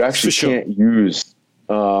systems, you actually can't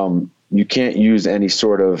use any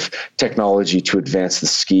sort of technology to advance the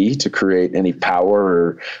ski to create any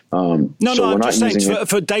power. I'm just saying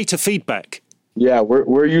for data feedback. Yeah,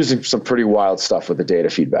 we're using some pretty wild stuff with the data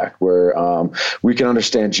feedback, where we can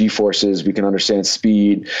understand G-forces, we can understand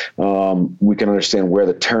speed, we can understand where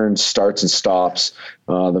the turn starts and stops,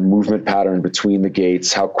 the movement pattern between the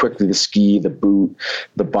gates, how quickly the ski, the boot,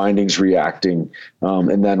 the bindings reacting,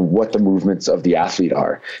 and then what the movements of the athlete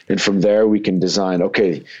are. And from there, we can design,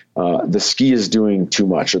 the ski is doing too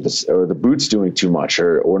much, or the boot's doing too much,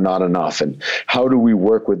 or not enough. And how do we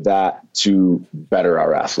work with that to better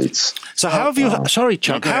our athletes? So how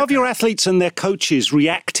have your athletes and their coaches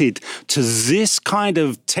reacted to this kind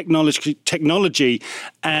of technology,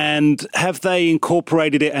 and have they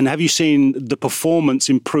incorporated it, and have you seen the performance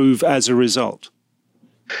improve as a result?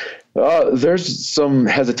 There's some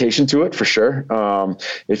hesitation to it for sure.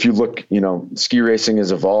 If you look, ski racing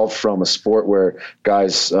has evolved from a sport where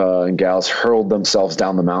guys and gals hurled themselves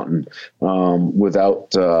down the mountain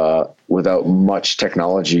without much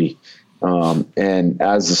technology. And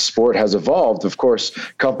as the sport has evolved, of course,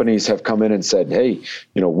 companies have come in and said, hey,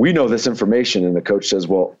 we know this information. And the coach says,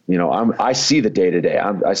 well, I see the day to day.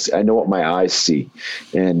 I know what my eyes see.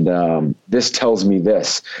 And this tells me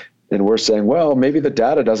this. And we're saying, well, maybe the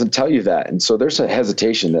data doesn't tell you that. And so there's a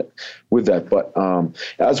hesitation with that. But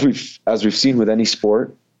as we've seen with any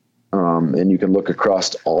sport, and you can look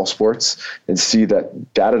across all sports and see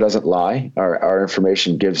that data doesn't lie. Our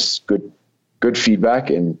information gives good feedback,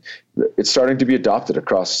 and it's starting to be adopted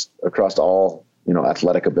across all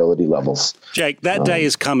athletic ability levels. Jake, that day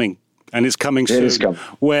is coming, and it's coming soon. It is coming.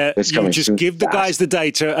 Where it's you coming just soon, give the guys the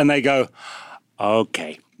data, and they go,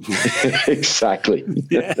 okay. Exactly.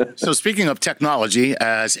 Yeah. So speaking of technology,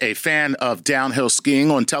 as a fan of downhill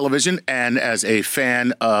skiing on television and as a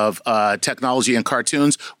fan of technology and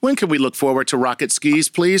cartoons, when can we look forward to rocket skis,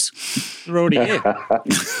 please? They're already here.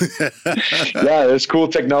 Yeah, there's cool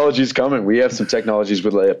technologies coming. We have some technologies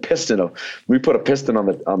with a piston. We put a piston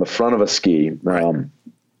on the front of a ski.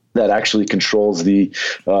 That actually controls the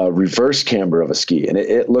reverse camber of a ski, and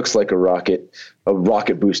it looks like a rocket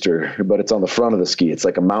booster, but it's on the front of the ski. It's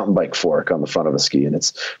like a mountain bike fork on the front of a ski, and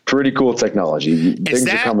it's pretty cool technology. Things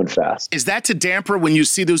are coming fast. Is that to damper when you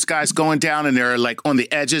see those guys going down and they're like on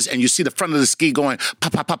the edges, and you see the front of the ski going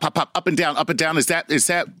pop, pop, pop, pop, pop, up and down, up and down? Is that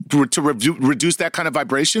to reduce that kind of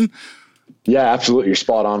vibration? Yeah, absolutely. You're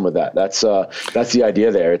spot on with that. That's the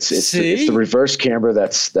idea there. It's the reverse camber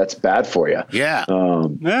that's bad for you. Yeah.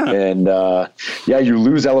 You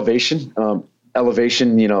lose elevation.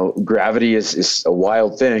 Elevation, gravity is a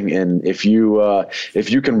wild thing, and if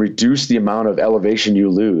you can reduce the amount of elevation you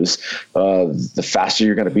lose, the faster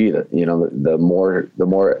you're going to be. The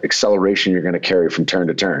more acceleration you're going to carry from turn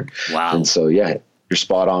to turn. Wow. And so you're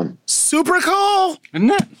spot on. Super cool. Isn't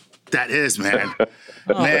it? That is, man.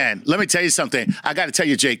 Man, let me tell you something. I got to tell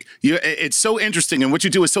you, Jake, it's so interesting, and what you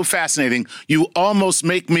do is so fascinating. You almost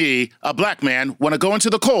make me, a black man, want to go into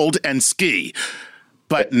the cold and ski.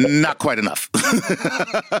 But not quite enough.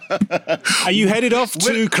 Are you headed off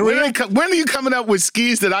to Korea? When are you coming up with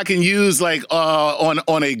skis that I can use like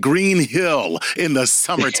on a green hill in the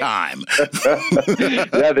summertime?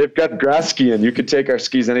 Yeah, they've got grass skiing. You can take our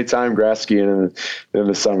skis anytime grass skiing in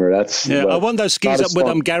the summer. I want those skis up with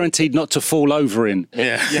I'm guaranteed not to fall over in.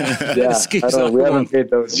 Yeah. We haven't made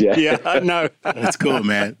those yet. Yeah, I know. That's cool,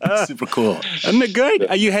 man. Super cool. Isn't it great?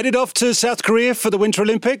 Are you headed off to South Korea for the Winter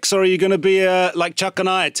Olympics, or are you going to be like Chuck and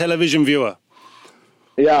I, a television viewer?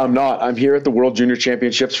 Yeah, I'm not. I'm here at the World Junior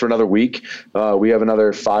Championships for another week. We have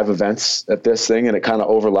another 5 events at this thing, and it kind of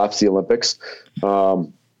overlaps the Olympics.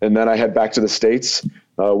 And then I head back to the States.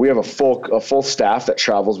 We have a full staff that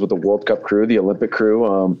travels with the World Cup crew, the Olympic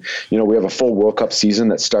crew. We have a full World Cup season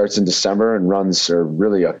that starts in December and runs, or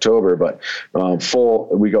really October, but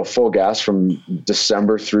we go full gas from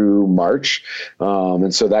December through March.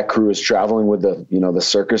 And so that crew is traveling with the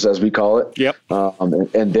circus, as we call it. Yep.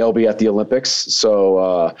 And they'll be at the Olympics.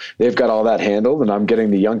 So they've got all that handled, and I'm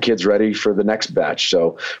getting the young kids ready for the next batch.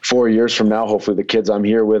 So 4 years from now, hopefully the kids I'm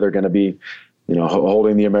here with are going to be,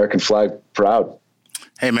 holding the American flag proud.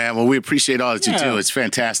 Hey, man, well, we appreciate all that you do. It's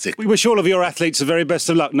fantastic. We wish all of your athletes the very best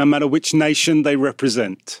of luck, no matter which nation they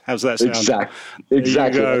represent. How's that sound?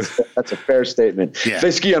 Exactly. That's a fair statement. Yeah. If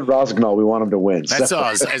they ski on Rossignol, we want them to win. That's all.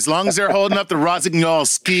 As long as they're holding up the Rossignol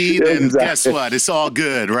ski, then guess what? It's all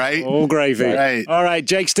good, right? All gravy. Right. All right,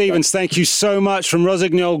 Jake Stevens, thank you so much from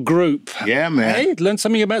Rossignol Group. Yeah, man. Hey, learned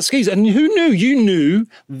something about skis. And who knew you knew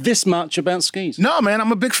this much about skis? No, man,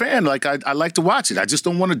 I'm a big fan. Like, I like to watch it. I just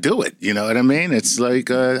don't want to do it. You know what I mean? It's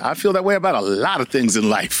like, I feel that way about a lot of things in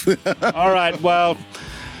life. All right, well,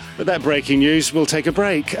 with that breaking news, we'll take a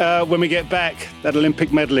break. When we get back, that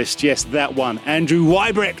Olympic medalist, yes, that one, Andrew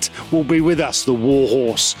Weibrecht, will be with us, the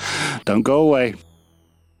warhorse. Don't go away.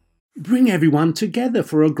 Bring everyone together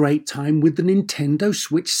for a great time with the Nintendo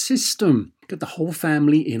Switch system. Get the whole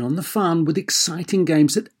family in on the fun with exciting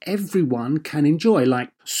games that everyone can enjoy,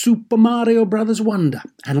 like Super Mario Bros. Wonder,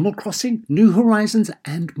 Animal Crossing, New Horizons,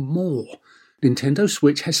 and more. Nintendo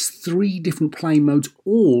Switch has 3 different play modes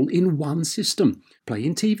all in one system. Play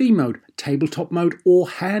in TV mode, tabletop mode, or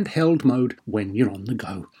handheld mode when you're on the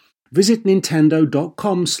go. Visit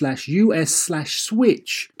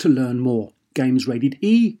nintendo.com/US/Switch to learn more. Games rated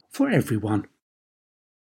E for everyone.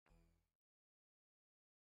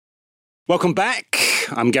 Welcome back.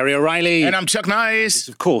 I'm Gary O'Reilly. And I'm Chuck Nice. This,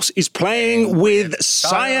 of course, is Playing with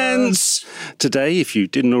Science. Today, if you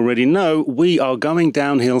didn't already know, we are going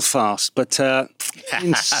downhill fast, but in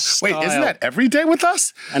style. Wait, isn't that every day with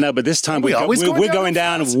us? I know, but this time we're going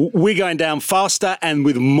down faster and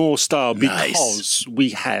with more style because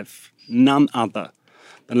we have none other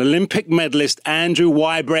than Olympic medalist Andrew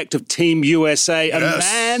Weibrecht of Team USA. A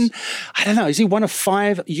man, I don't know, is he one of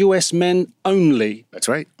 5 US men only? That's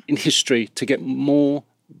right. In history to get more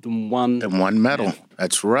than one medal.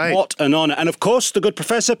 That's right. What an honor. And of course, the good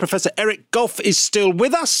Professor Eric Goff, is still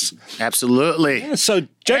with us. Absolutely. Yeah, so,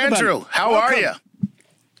 gentlemen, Andrew, how are you?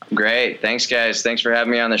 Great. Thanks, guys. Thanks for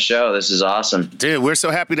having me on the show. This is awesome. Dude, we're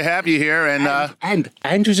so happy to have you here. And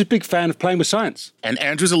Andrew's a big fan of Playing with Science. And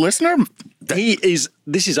Andrew's a listener?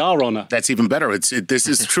 This is our honor. That's even better. This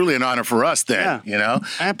is truly an honor for us then,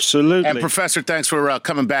 Absolutely. And Professor, thanks for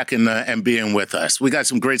coming back and being with us. We got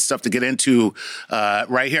some great stuff to get into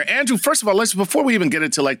right here. Andrew, first of all, before we even get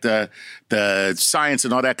into like the science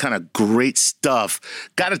and all that kind of great stuff,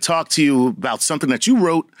 got to talk to you about something that you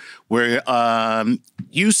wrote where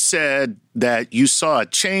you said that you saw a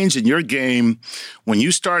change in your game when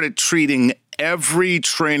you started treating every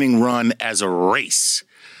training run as a race.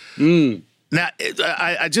 Now,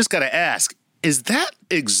 I just got to ask, is that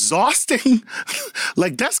exhausting?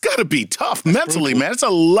 Like, that's got to be tough mentally, man. It's a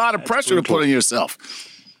lot of pressure to put on yourself.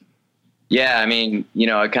 Yeah, I mean,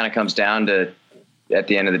 it kind of comes down to, at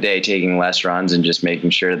the end of the day, taking less runs and just making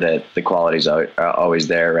sure that the qualities are always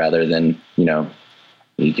there rather than,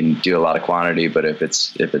 you can do a lot of quantity, but if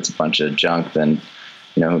it's a bunch of junk, then,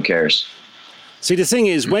 who cares? See, the thing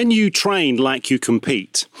is, when you train like you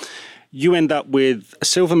compete, you end up with a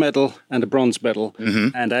silver medal and a bronze medal.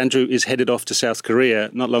 Mm-hmm. And Andrew is headed off to South Korea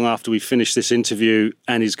not long after we finish this interview,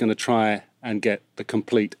 and he's going to try and get the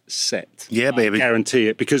complete set. Yeah, baby. I guarantee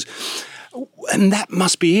it. And that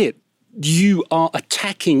must be it. You are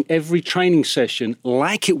attacking every training session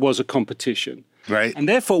like it was a competition. Right. And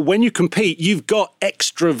therefore, when you compete, you've got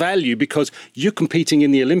extra value because you're competing in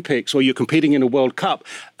the Olympics or you're competing in a World Cup,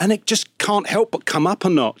 and it just can't help but come up a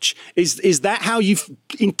notch. Is that how you've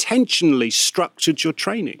intentionally structured your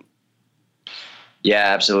training? Yeah,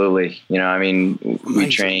 absolutely. We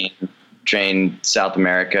train South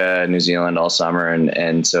America, New Zealand all summer,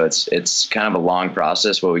 and so it's kind of a long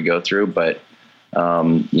process what we go through, but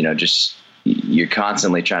just you're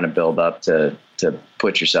constantly trying to build up to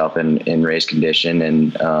put yourself in race condition.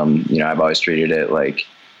 And, I've always treated it like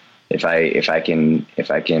if I can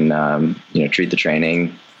treat the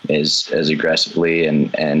training as aggressively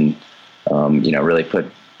and really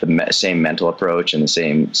put the same mental approach and the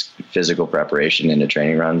same physical preparation into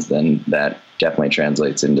training runs, then that definitely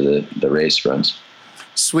translates into the race runs.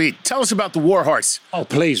 Sweet. Tell us about the Warhorse. Oh,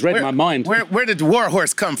 please, read my mind. Where did the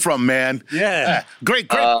Warhorse come from, man? Yeah. Great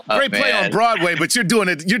play on Broadway, but you're doing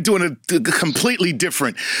it completely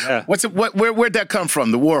different. Yeah. Where'd that come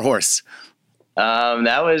from, the Warhorse? I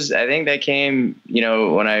think that came,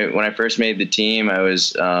 when I first made the team, I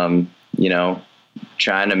was,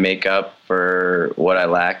 trying to make up for what I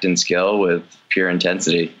lacked in skill with pure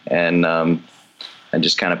intensity. And, I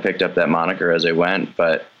just kind of picked up that moniker as I went,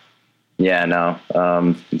 but yeah, no,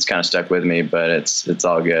 it's kind of stuck with me, but it's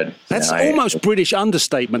all good. That's almost British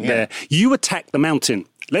understatement there. You attack the mountain.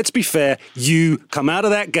 Let's be fair. You come out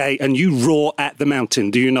of that gate and you roar at the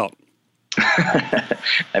mountain. Do you not?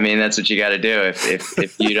 I mean, that's what you got to do.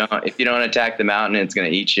 If you don't attack the mountain, it's going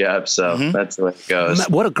to eat you up. So that's the way it goes.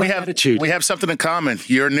 What a great attitude. We have something in common.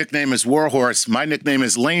 Your nickname is Warhorse. My nickname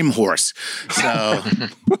is Lame Horse. So,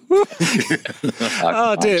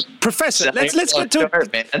 oh dear, Professor. Let's get to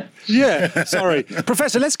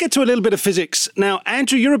Professor. Let's get to a little bit of physics now.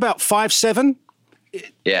 Andrew, you're about 5'7".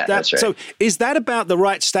 Yeah, that's right. So, is that about the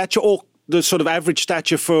right stature, or the sort of average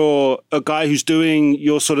stature for a guy who's doing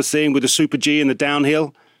your sort of thing with the Super G and the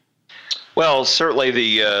downhill? Well, certainly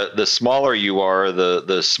the smaller you are,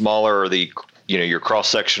 the smaller your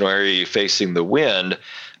cross-sectional area facing the wind.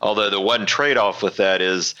 Although the one trade-off with that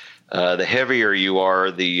is the heavier you are,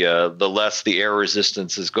 the less the air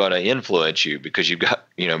resistance is going to influence you because you've got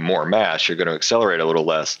more mass. You're going to accelerate a little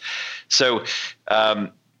less. So.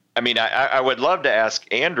 I would love to ask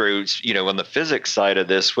Andrew, on the physics side of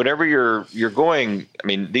this, whenever you're going,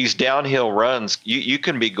 these downhill runs, you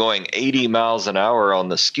can be going 80 miles an hour on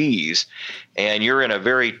the skis, and you're in a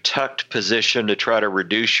very tucked position to try to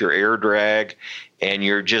reduce your air drag, and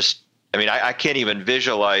you're just, I can't even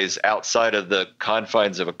visualize outside of the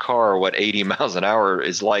confines of a car what 80 miles an hour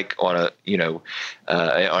is like on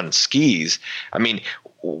on skis.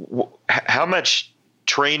 How much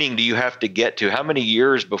training do you have to get to? How many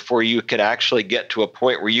years before you could actually get to a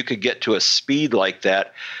point where you could get to a speed like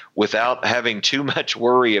that without having too much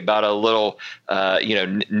worry about a little,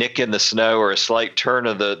 nick in the snow or a slight turn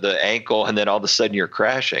of the ankle, and then all of a sudden you're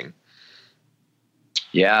crashing?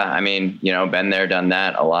 Yeah, been there, done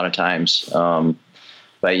that a lot of times. But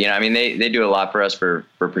they do a lot for us for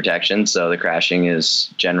protection, so the crashing is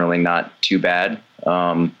generally not too bad.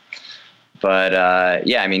 To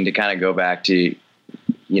kind of go back to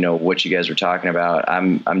what you guys were talking about,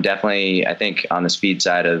 I'm definitely, I think, on the speed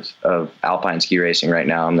side of alpine ski racing right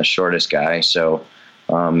now, I'm the shortest guy. So,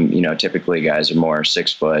 typically guys are more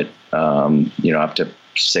 6 foot, up to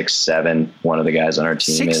 6'7". One of the guys on our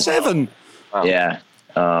team 6'7". Wow. Yeah.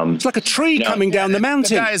 It's like a tree coming down the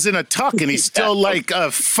mountain. The guy is in a tuck and he's still like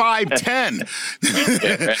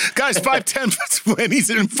 5'10". Guy's 5'10" when he's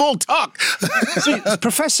in full tuck. See,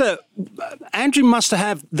 Professor, Andrew must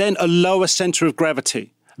have then a lower center of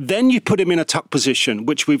gravity. Then you put him in a tuck position,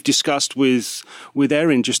 which we've discussed with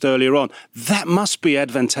Erin just earlier on. That must be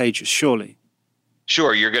advantageous, surely.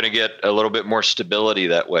 Sure, you're going to get a little bit more stability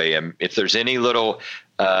that way. And if there's any little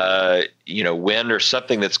wind or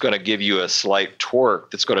something that's going to give you a slight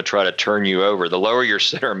torque that's going to try to turn you over, the lower your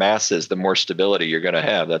center of mass is, the more stability you're going to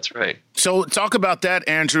have. That's right. So talk about that,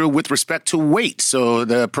 Andrew, with respect to weight. So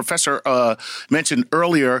the professor mentioned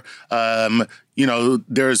earlier,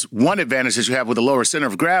 there's one advantage that you have with a lower center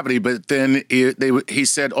of gravity, but then he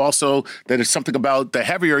said also that it's something about the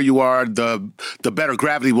heavier you are, the better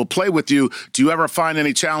gravity will play with you. Do you ever find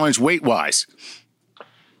any challenge weight-wise?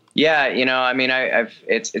 Yeah,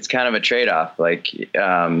 it's kind of a trade-off. Like,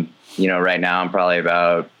 right now I'm probably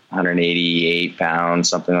about 188 pounds,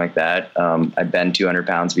 something like that. I've been 200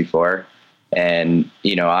 pounds before. And,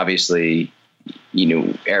 obviously,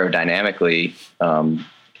 aerodynamically,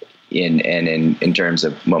 in terms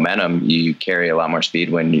of momentum, you carry a lot more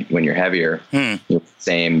speed when you're heavier,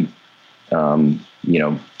 same,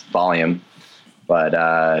 volume.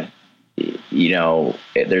 But,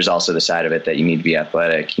 there's also the side of it that you need to be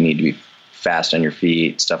athletic. You need to be fast on your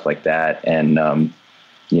feet, stuff like that. And,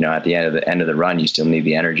 at the end of the run, you still need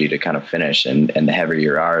the energy to kind of finish. And the heavier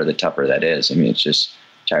you are, the tougher that is. I mean, it just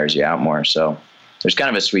tires you out more. So there's kind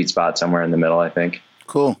of a sweet spot somewhere in the middle, I think.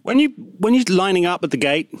 Cool. When you're lining up at the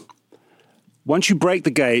gate, once you break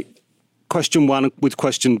the gate, question one with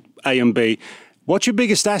question A and B, what's your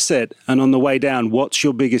biggest asset? And on the way down, what's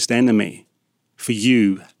your biggest enemy for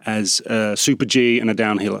you as a Super G and a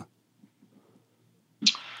downhiller?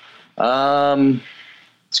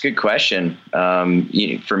 It's a good question.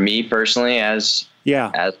 For me personally, as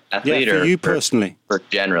athlete, for you personally, or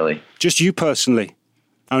generally, just you personally.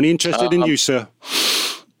 Only interested in you, sir.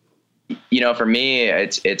 For me,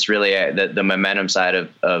 it's really the momentum side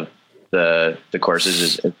of the courses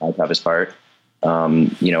is my toughest part.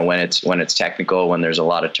 When it's technical, when there's a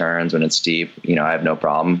lot of turns, when it's steep, I have no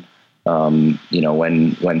problem.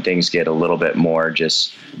 When things get a little bit more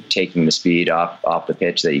just taking the speed off the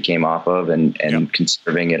pitch that you came off of and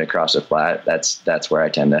conserving it across a flat, that's where I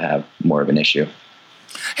tend to have more of an issue.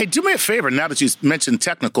 Hey, do me a favor, now that you mentioned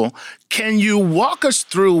technical, can you walk us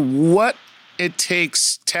through what it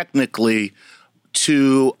takes technically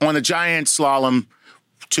on a giant slalom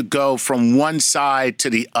to go from one side to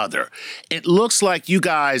the other? It looks like you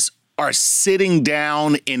guys are sitting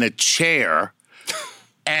down in a chair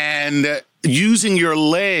and using your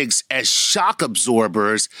legs as shock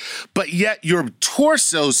absorbers, but yet your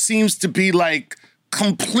torso seems to be like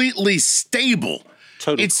completely stable.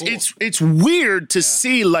 Totally it's weird to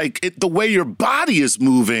see the way your body is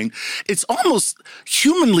moving. It's almost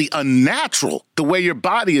humanly unnatural the way your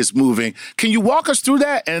body is moving. Can you walk us through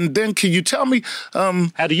that? And then can you tell me how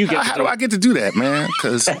do I get to do that, man?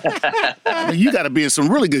 Because you got to be in some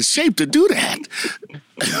really good shape to do that.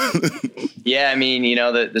 Yeah,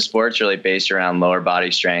 the sport's really based around lower body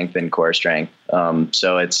strength and core strength.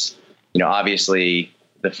 So it's obviously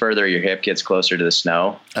the further your hip gets closer to the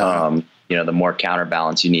snow, the more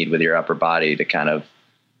counterbalance you need with your upper body to kind of,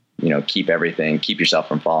 keep yourself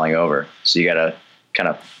from falling over. So you got to kind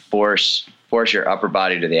of force your upper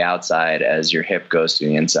body to the outside as your hip goes to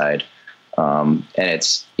the inside. And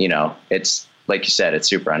it's like you said, it's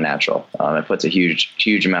super unnatural. It puts a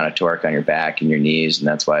huge amount of torque on your back and your knees. And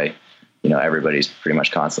that's why, everybody's pretty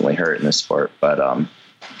much constantly hurt in this sport. But,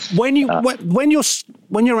 when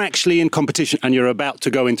you're actually in competition and you're about to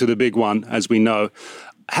go into the big one, as we know,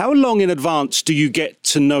 how long in advance do you get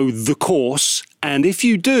to know the course? And if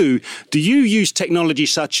you do you use technology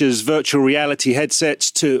such as virtual reality headsets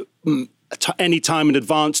to any time in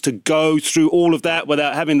advance to go through all of that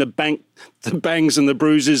without having the bangs and the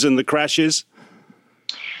bruises and the crashes?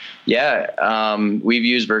 Yeah, we've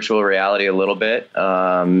used virtual reality a little bit,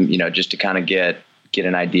 just to kind of get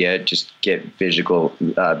an idea, just get visual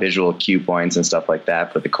cue points and stuff like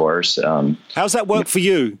that for the course. How's that work for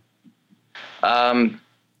you?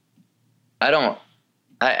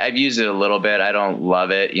 I've used it a little bit. I don't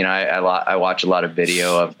love it. I watch a lot of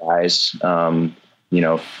video of guys,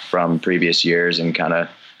 from previous years and kind of,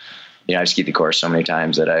 I've skied the course so many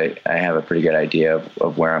times that I have a pretty good idea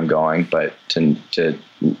of where I'm going, but to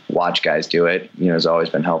watch guys do it, has always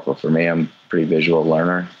been helpful for me. I'm a pretty visual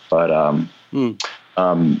learner, but,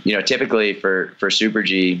 typically for Super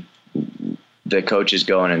G, the coaches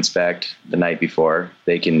go and inspect the night before.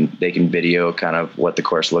 They can video kind of what the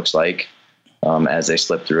course looks like, as they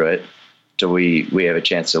slip through it So we have a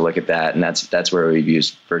chance to look at that, and that's where we've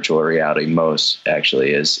used virtual reality most,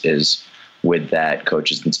 actually, is with that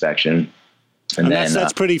coach's inspection. And then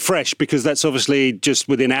that's pretty fresh, because that's obviously just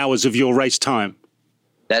within hours of your race time.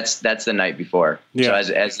 That's the night before. Yeah.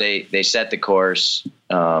 So as they set the course,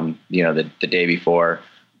 the day before,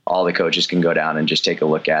 all the coaches can go down and just take a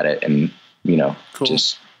look at it and, cool.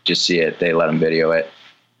 just see it. They let them video it.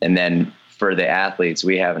 And then for the athletes,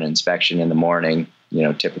 we have an inspection in the morning,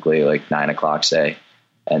 typically like 9 o'clock, say,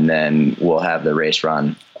 and then we'll have the race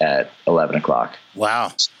run at 11 o'clock.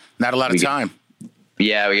 Wow. Not a lot of time.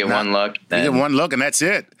 Yeah, we get one look. You get one look, and that's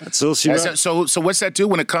it. That's all she wrote. So what's that do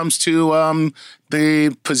when it comes to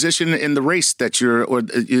the position in the race that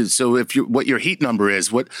what your heat number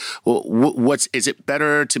is? What's is it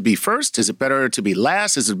better to be first? Is it better to be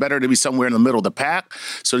last? Is it better to be somewhere in the middle of the pack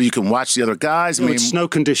so you can watch the other guys? Snow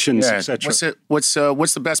conditions, etc. What's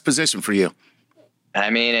the best position for you? I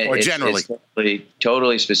mean, it's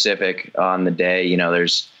totally specific on the day.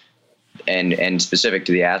 There's. And specific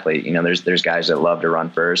to the athlete, there's guys that love to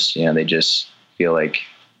run first. They just feel like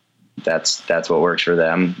that's what works for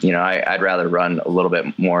them. I'd rather run a little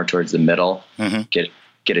bit more towards the middle, get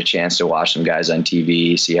a chance to watch some guys on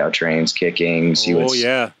TV, see how train's kicking, see what's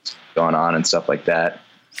going on and stuff like that.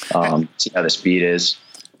 See how the speed is.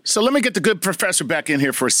 So let me get the good professor back in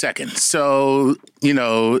here for a second. So,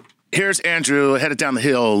 here's Andrew headed down the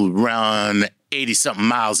hill around 80 something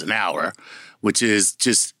miles an hour, which is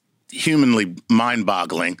just humanly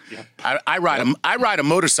mind-boggling. Yeah. I ride a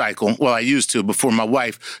motorcycle. Well, I used to before my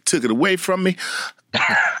wife took it away from me.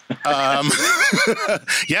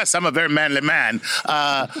 Yes, I'm a very manly man.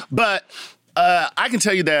 But I can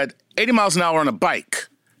tell you that 80 miles an hour on a bike,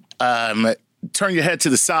 turn your head to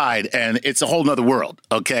the side, and it's a whole nother world,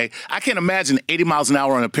 okay? I can't imagine 80 miles an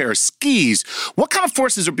hour on a pair of skis. What kind of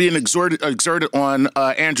forces are being exerted on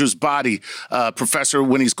Andrew's body, Professor,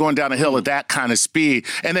 when he's going down a hill at that kind of speed?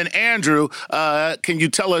 And then, Andrew, can you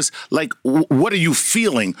tell us, what are you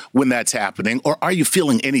feeling when that's happening, or are you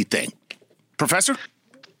feeling anything? Professor?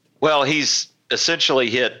 Well, he's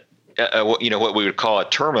essentially hit what we would call a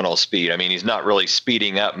terminal speed. I mean, he's not really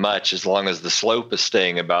speeding up much as long as the slope is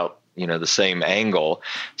staying about the same angle.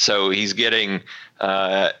 So he's getting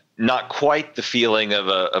not quite the feeling of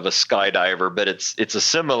a skydiver, but it's a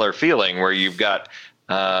similar feeling where you've got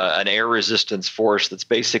an air resistance force that's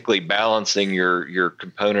basically balancing your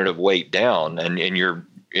component of weight down, and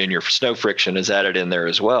your snow friction is added in there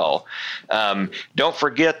as well. Don't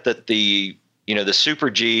forget that the Super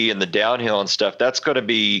G and the downhill and stuff, that's going to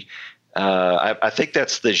be I think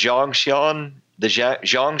that's the Zhongshan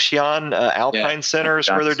Alpine Center is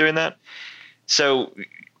where they're doing that. So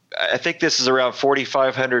I think this is around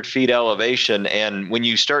 4,500 feet elevation, and when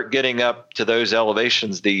you start getting up to those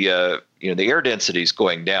elevations, the air density is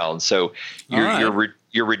going down. So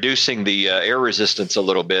you're reducing the air resistance a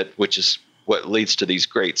little bit, which is what leads to these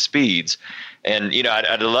great speeds. And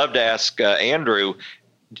I'd love to ask Andrew,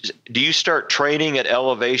 do you start training at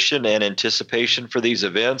elevation and anticipation for these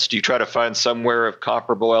events? Do you try to find somewhere of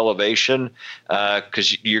comparable elevation?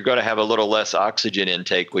 Because you're going to have a little less oxygen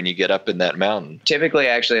intake when you get up in that mountain. Typically,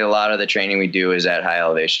 actually, a lot of the training we do is at high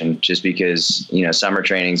elevation, just because, summer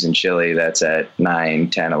training's in Chile, that's at 9,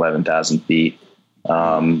 10, 11,000 feet.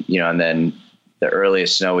 And then the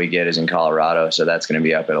earliest snow we get is in Colorado. So that's going to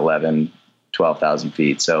be up at 11, 12,000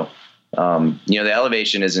 feet. So, the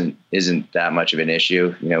elevation isn't that much of an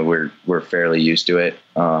issue. We're fairly used to it.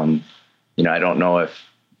 I don't know if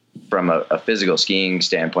from a physical skiing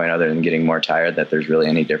standpoint, other than getting more tired, that there's really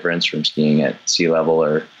any difference from skiing at sea level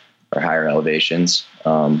or higher elevations.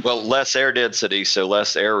 Well, less air density, so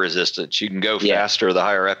less air resistance. You can go faster the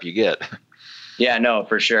higher up you get. Yeah, no,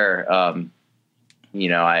 for sure.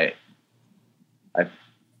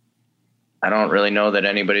 I don't really know that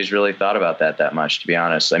anybody's really thought about that much, to be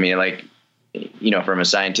honest. I mean, from a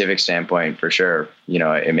scientific standpoint, for sure,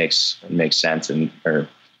 it makes sense, or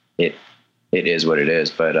it is what it is.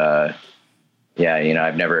 But I've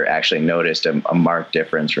never actually noticed a marked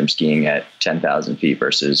difference from skiing at 10,000 feet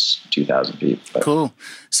versus 2,000 feet. But. Cool.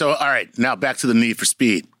 So, all right, now back to the need for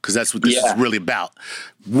speed, because that's what this is really about.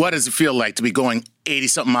 What does it feel like to be going 80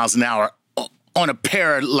 something miles an hour on a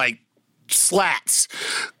pair of slats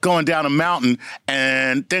going down a mountain?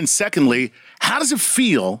 And then secondly, how does it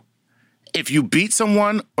feel if you beat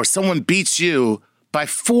someone or someone beats you by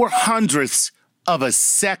 4/100ths of a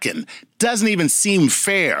second doesn't even seem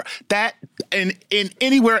fair. That in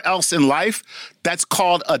anywhere else in life, that's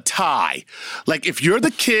called a tie. Like if you're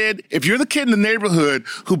the kid in the neighborhood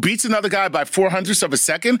who beats another guy by 0.04 of a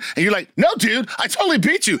second, and you're like, no, dude, I totally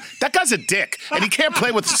beat you. That guy's a dick, and he can't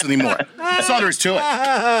play with us anymore. That's all there is to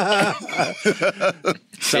it.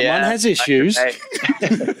 Someone has issues.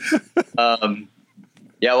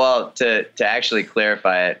 Yeah, well, to actually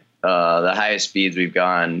clarify it, the highest speeds we've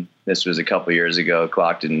gone, this was a couple years ago,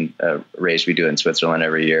 clocked in a race we do in Switzerland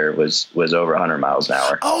every year, was over 100 miles an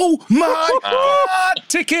hour. Oh, my God!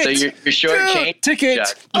 Ticket! So you're short-changed. Ticket!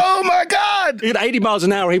 Chuck. Oh, my God! At 80 miles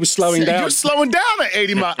an hour, he was slowing down. You're slowing down at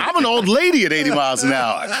 80 miles. I'm an old lady at 80 miles an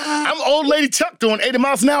hour. I'm old lady Chuck doing 80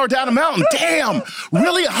 miles an hour down a mountain. Damn!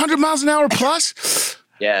 Really? 100 miles an hour plus?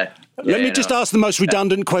 Yeah. Let me just ask the most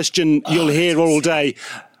redundant question you'll hear all day.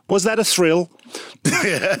 Was that a thrill?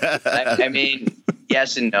 I mean,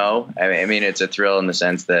 yes and no. I mean, it's a thrill in the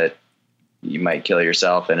sense that you might kill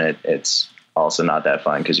yourself, and it's also not that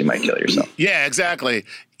fun because you might kill yourself. Yeah, exactly.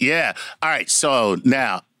 Yeah. All right. So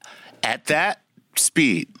now, at that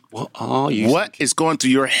speed, What are you what is going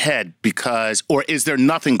through your head? Or is there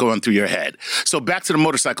nothing going through your head? So back to the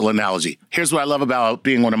motorcycle analogy. Here's what I love about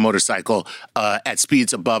being on a motorcycle at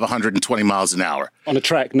speeds above 120 miles an hour. On a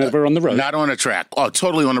track, never on the road. Not on a track. Oh,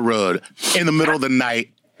 totally on the road in the middle of the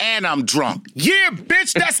night. And I'm drunk. Yeah,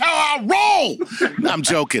 bitch, that's how I roll. I'm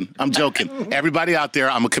joking. Everybody out there,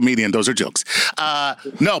 I'm a comedian. Those are jokes.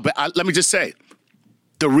 No, but let me just say,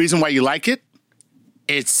 the reason why you like it,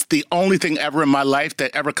 it's the only thing ever in my life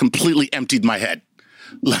that ever completely emptied my head.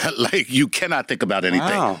 Like you cannot think about anything.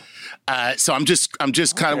 Wow. So I'm just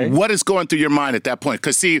kind of, what is going through your mind at that point?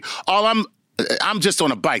 Because see, I'm just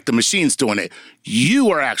on a bike. The machine's doing it. You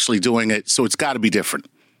are actually doing it, so it's got to be different.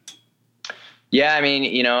 Yeah, I mean,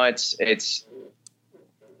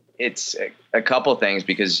 it's a couple things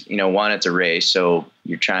because, one, it's a race. So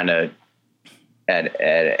you're trying to, at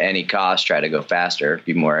any cost, try to go faster,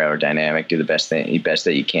 be more aerodynamic, do the best that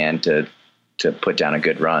you can to put down a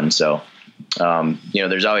good run. So,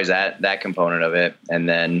 there's always that component of it. And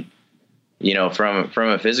then, from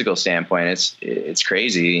a physical standpoint, it's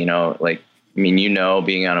crazy, being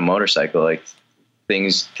on a motorcycle, like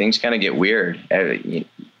things kind of get weird.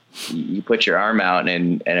 You put your arm out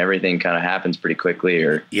and everything kind of happens pretty quickly,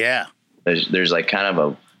 or there's like kind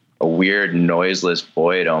of a weird noiseless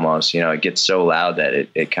void almost, it gets so loud that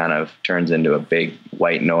it kind of turns into a big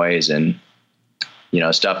white noise, and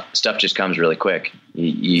stuff just comes really quick.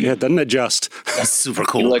 Yeah, doesn't it just? That's super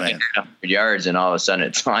cool. You look man. at 100 yards and all of a sudden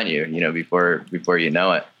it's on you, before you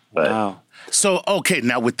know it. But Wow. So, okay,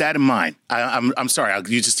 now with that in mind, I'm sorry,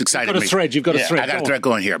 you just excited me. You've got a thread. I got a thread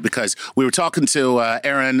going here because we were talking to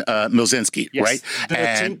Aaron Milzinski, Yes.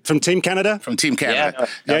 right? From Team Canada? From Team Canada.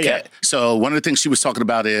 Yeah, Okay. yeah. So one of the things she was talking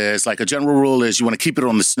about is like a general rule is you want to keep it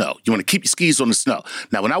on the snow. You want to keep your skis on the snow.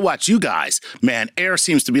 Now, when I watch you guys, man, air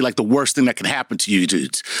seems to be like the worst thing that can happen to you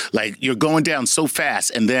dudes. Like you're going down so fast,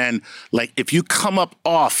 and then like if you come up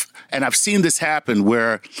off, and I've seen this happen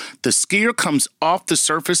where the skier comes off the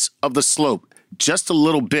surface of the slope just a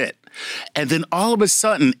little bit, and then all of a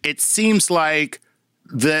sudden it seems like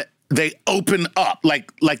they open up,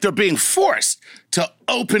 like they're being forced to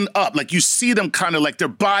open up. Like you see them kind of like their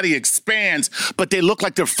body expands, but they look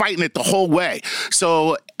like they're fighting it the whole way.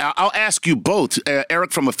 So I'll ask you both,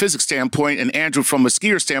 Eric from a physics standpoint and Andrew from a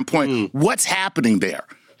skier standpoint, what's happening there?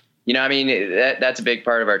 That's a big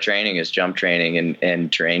part of our training is jump training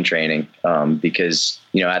and terrain training, because,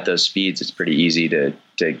 at those speeds, it's pretty easy to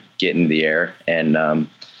get into the air, and,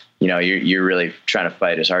 you're really trying to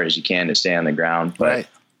fight as hard as you can to stay on the ground. But,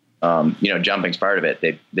 right. Jumping's part of it.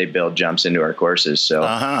 They build jumps into our courses. So,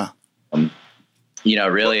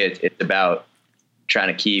 really it's about trying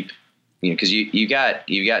to keep, because you got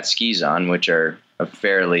skis on, which are a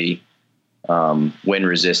fairly wind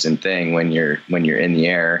resistant thing when you're in the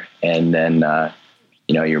air, and then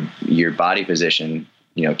your body position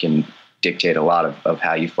can dictate a lot of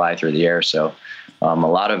how you fly through the air. So a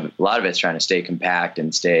lot of it's trying to stay compact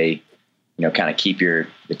and stay kind of keep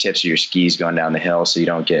the tips of your skis going down the hill so you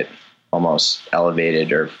don't get almost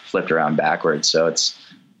elevated or flipped around backwards. So it's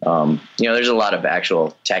there's a lot of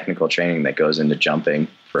actual technical training that goes into jumping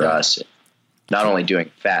for us. Not only doing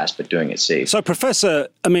it fast, but doing it safe. So, Professor,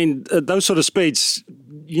 I mean, those sort of speeds,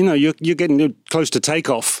 you're getting close to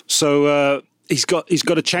takeoff. So he's got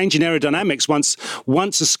a change in aerodynamics once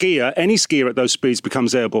a skier, any skier at those speeds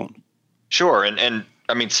becomes airborne. Sure, and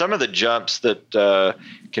I mean some of the jumps that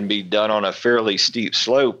can be done on a fairly steep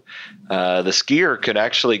slope, the skier could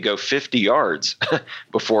actually go 50 yards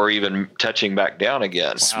before even touching back down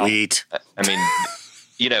again. Sweet. I mean.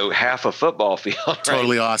 half a football field. Right?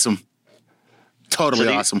 Totally awesome. Totally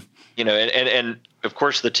awesome. And of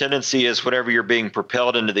course, the tendency is whenever you're being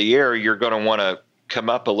propelled into the air, you're going to want to come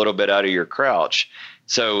up a little bit out of your crouch.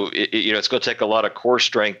 So, it's going to take a lot of core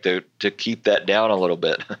strength to keep that down a little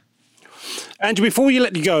bit. Andrew, before you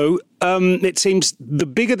let you go, it seems the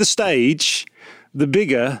bigger the stage, the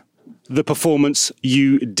bigger the performance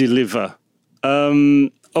you deliver.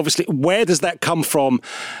 Obviously, where does that come from?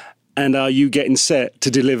 And are you getting set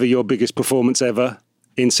to deliver your biggest performance ever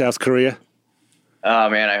in South Korea? Oh,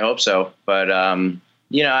 man, I hope so. But,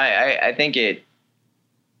 I think it,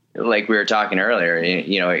 like we were talking earlier,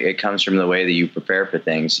 it comes from the way that you prepare for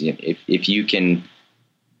things. If you can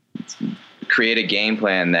create a game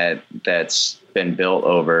plan that's been built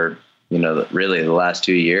over, really the last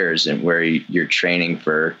 2 years, and where you're training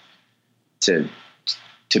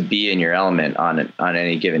to be in your element on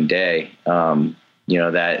any given day,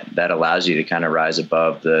 that allows you to kind of rise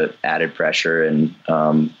above the added pressure and,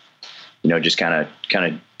 just kind of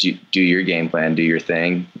do your game plan, do your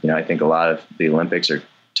thing. I think a lot of the Olympics are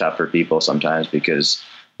tough for people sometimes because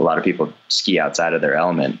a lot of people ski outside of their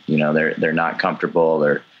element. They're not comfortable,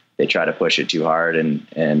 or they try to push it too hard. And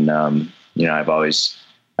I've always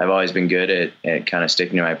been good at kind of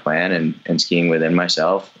sticking to my plan and skiing within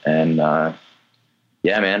myself. And,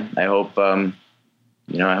 yeah, man, I hope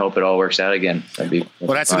it all works out again.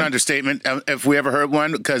 Well, that's fun. An understatement if we ever heard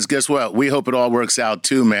one, because guess what? We hope it all works out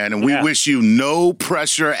too, man. And we wish you no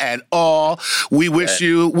pressure at all. We wish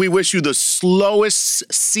you the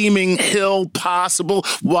slowest seeming hill possible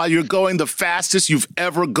while you're going the fastest you've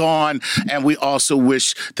ever gone. And we also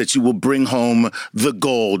wish that you will bring home the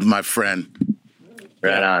gold, my friend.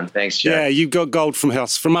 Right on. Thanks, Jeff. Yeah, you got gold from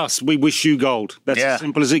us. We wish you gold. That's as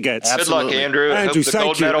simple as it gets. Absolutely. Good luck, Andrew. I hope the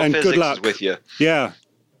gold medal and physics good luck is with you. Yeah.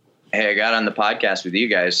 Hey, I got on the podcast with you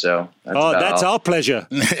guys, so that's our pleasure.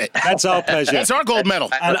 That's our pleasure. That's our gold medal.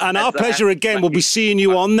 And our pleasure again will be seeing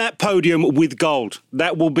you on that podium with gold.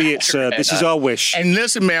 That will be it, sir. This is our wish. And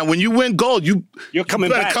listen, man, when you win gold, you're coming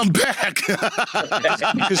back. Come back.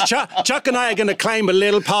 Because Chuck and I are going to claim a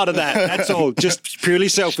little part of that. That's all, just purely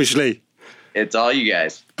selfishly. It's all you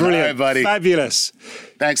guys. Brilliant, all right, buddy. Fabulous.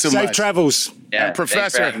 Thanks so much. Safe travels. Yeah, and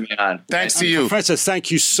Professor, thanks to you. Professor,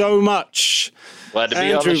 thank you so much. Glad to be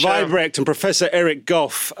Andrew on the show. Weibrecht and Professor Eric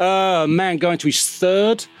Goff. Man, going to his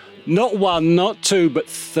third, not one, not two, but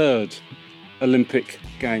third Olympic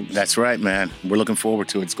Games. That's right, man. We're looking forward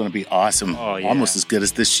to it. It's going to be awesome. Oh, yeah. Almost as good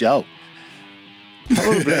as this show.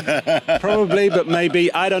 Probably, but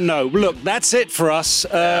maybe. I don't know. Look, that's it for us.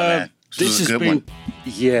 Man. This has is a good been, one.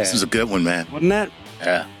 Yeah. This is a good one, man. Wasn't that?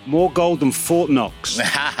 Yeah. More gold than Fort Knox.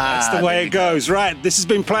 That's the way it goes. Right. This has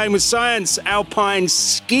been Playing with Science, Alpine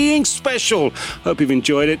Skiing Special. Hope you've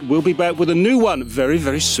enjoyed it. We'll be back with a new one very,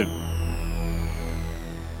 very soon.